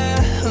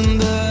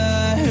remember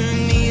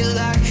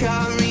I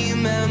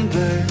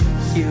remember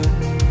you.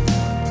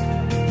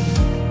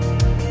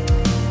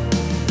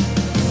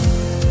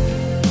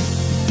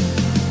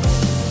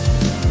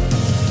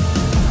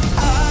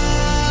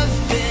 I've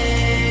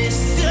been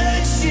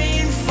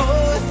searching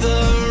for the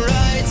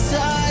right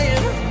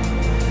time,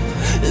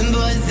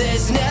 but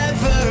there's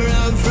never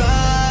a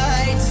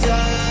right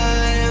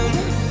time,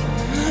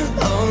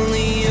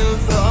 only a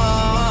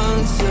wrong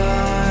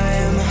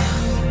time.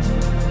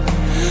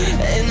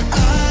 And I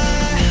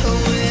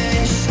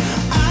wish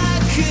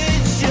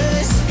could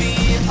just be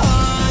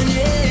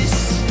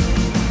honest.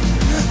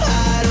 I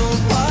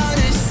don't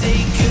wanna say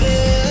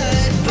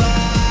goodbye.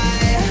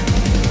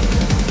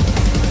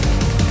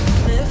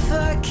 If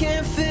I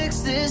can't fix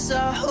this,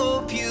 I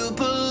hope you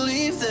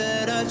believe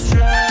that I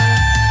tried.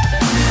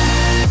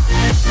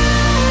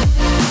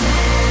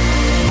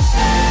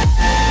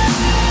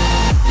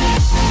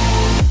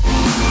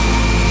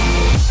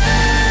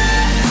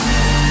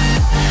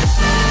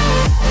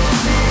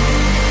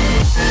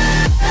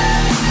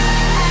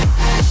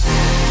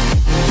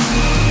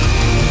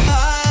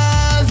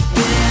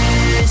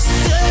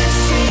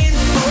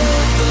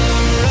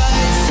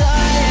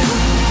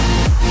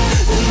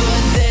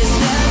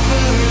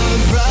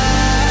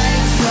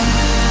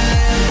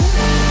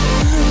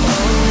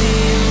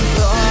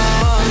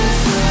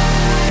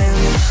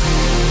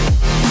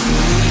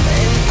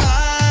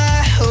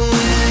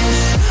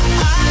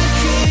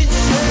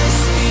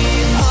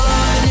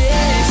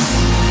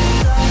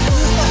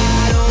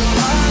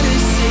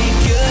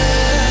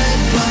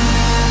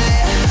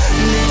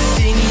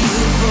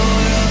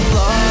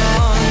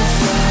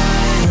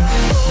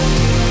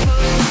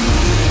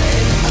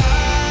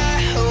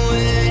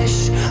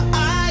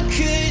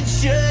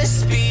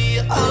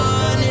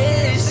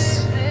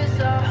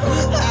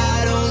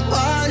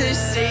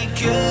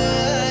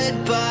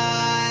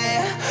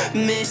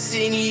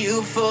 Missing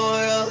you for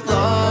a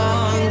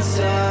long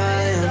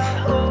time. I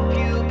hope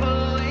you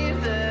believe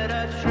that I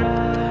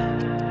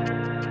tried.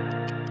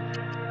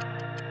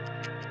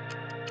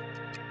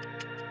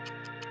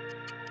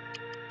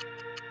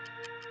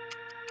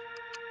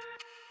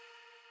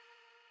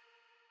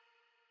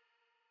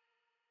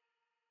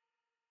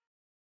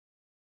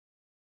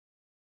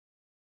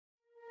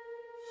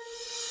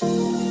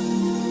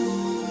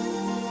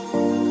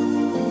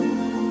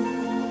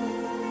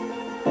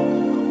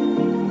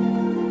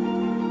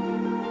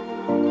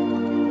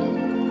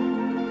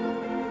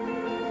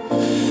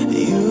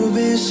 You've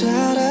been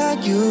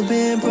shattered, you've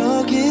been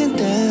broken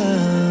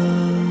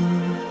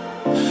down.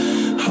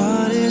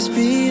 Heart is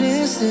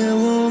beating, still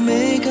won't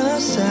make a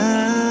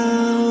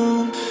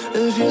sound.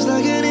 It feels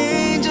like an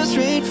angel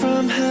straight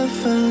from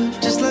heaven,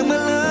 just like my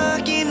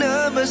lucky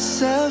number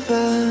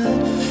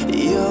 7.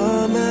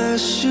 You're my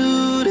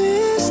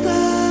shooting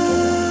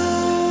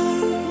star.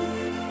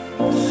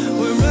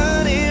 We're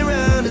running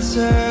round in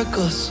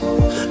circles,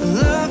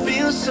 love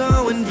feels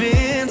so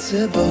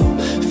invincible.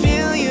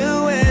 Feel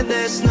you when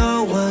there's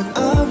no one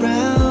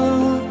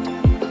around.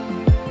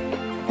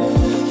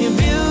 Your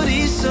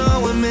beauty's so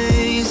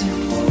amazing.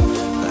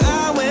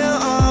 I will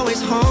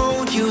always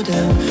hold you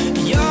down.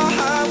 Your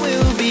heart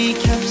will be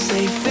kept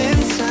safe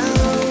and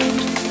sound.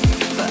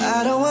 But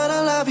I don't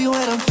wanna love you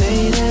when I'm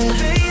faded.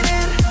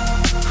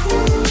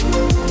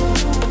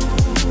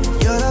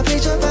 You're the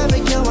picture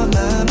perfect, you're on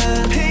my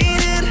mind.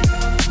 Painted.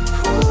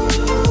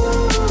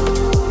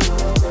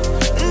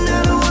 And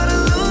I don't wanna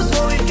lose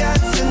what we've got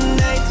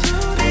tonight.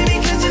 Baby,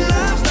 cause your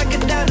love's like a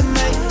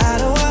dynamite. I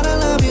don't wanna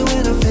love you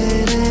when I'm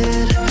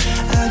faded.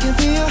 I can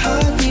feel your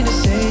heartbeat to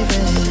save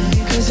it.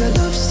 Cause your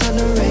love's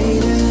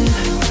underrated.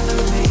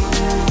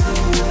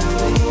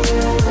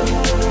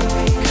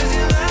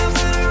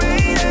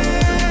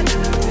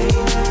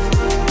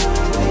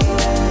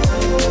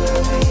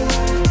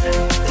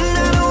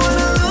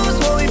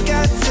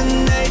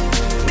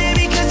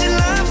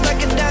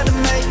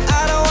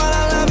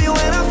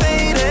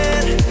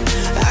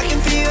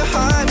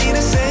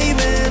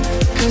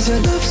 Your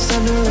love's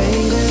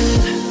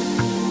underrated.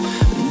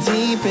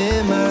 Deep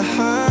in my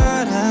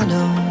heart, I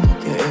know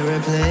you're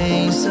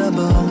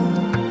irreplaceable.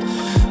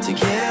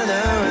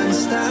 Together,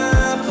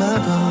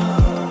 unstoppable.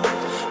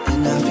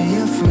 And I feel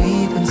your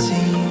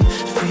frequency,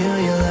 feel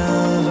your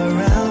love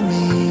around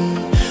me.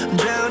 I'm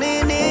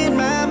drowning in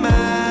my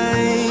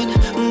mind,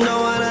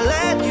 don't wanna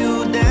let you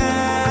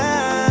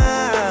down.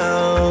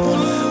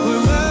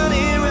 We're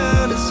running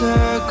round in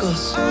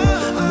circles.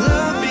 Our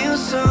love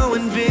feels so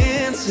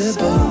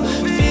invincible.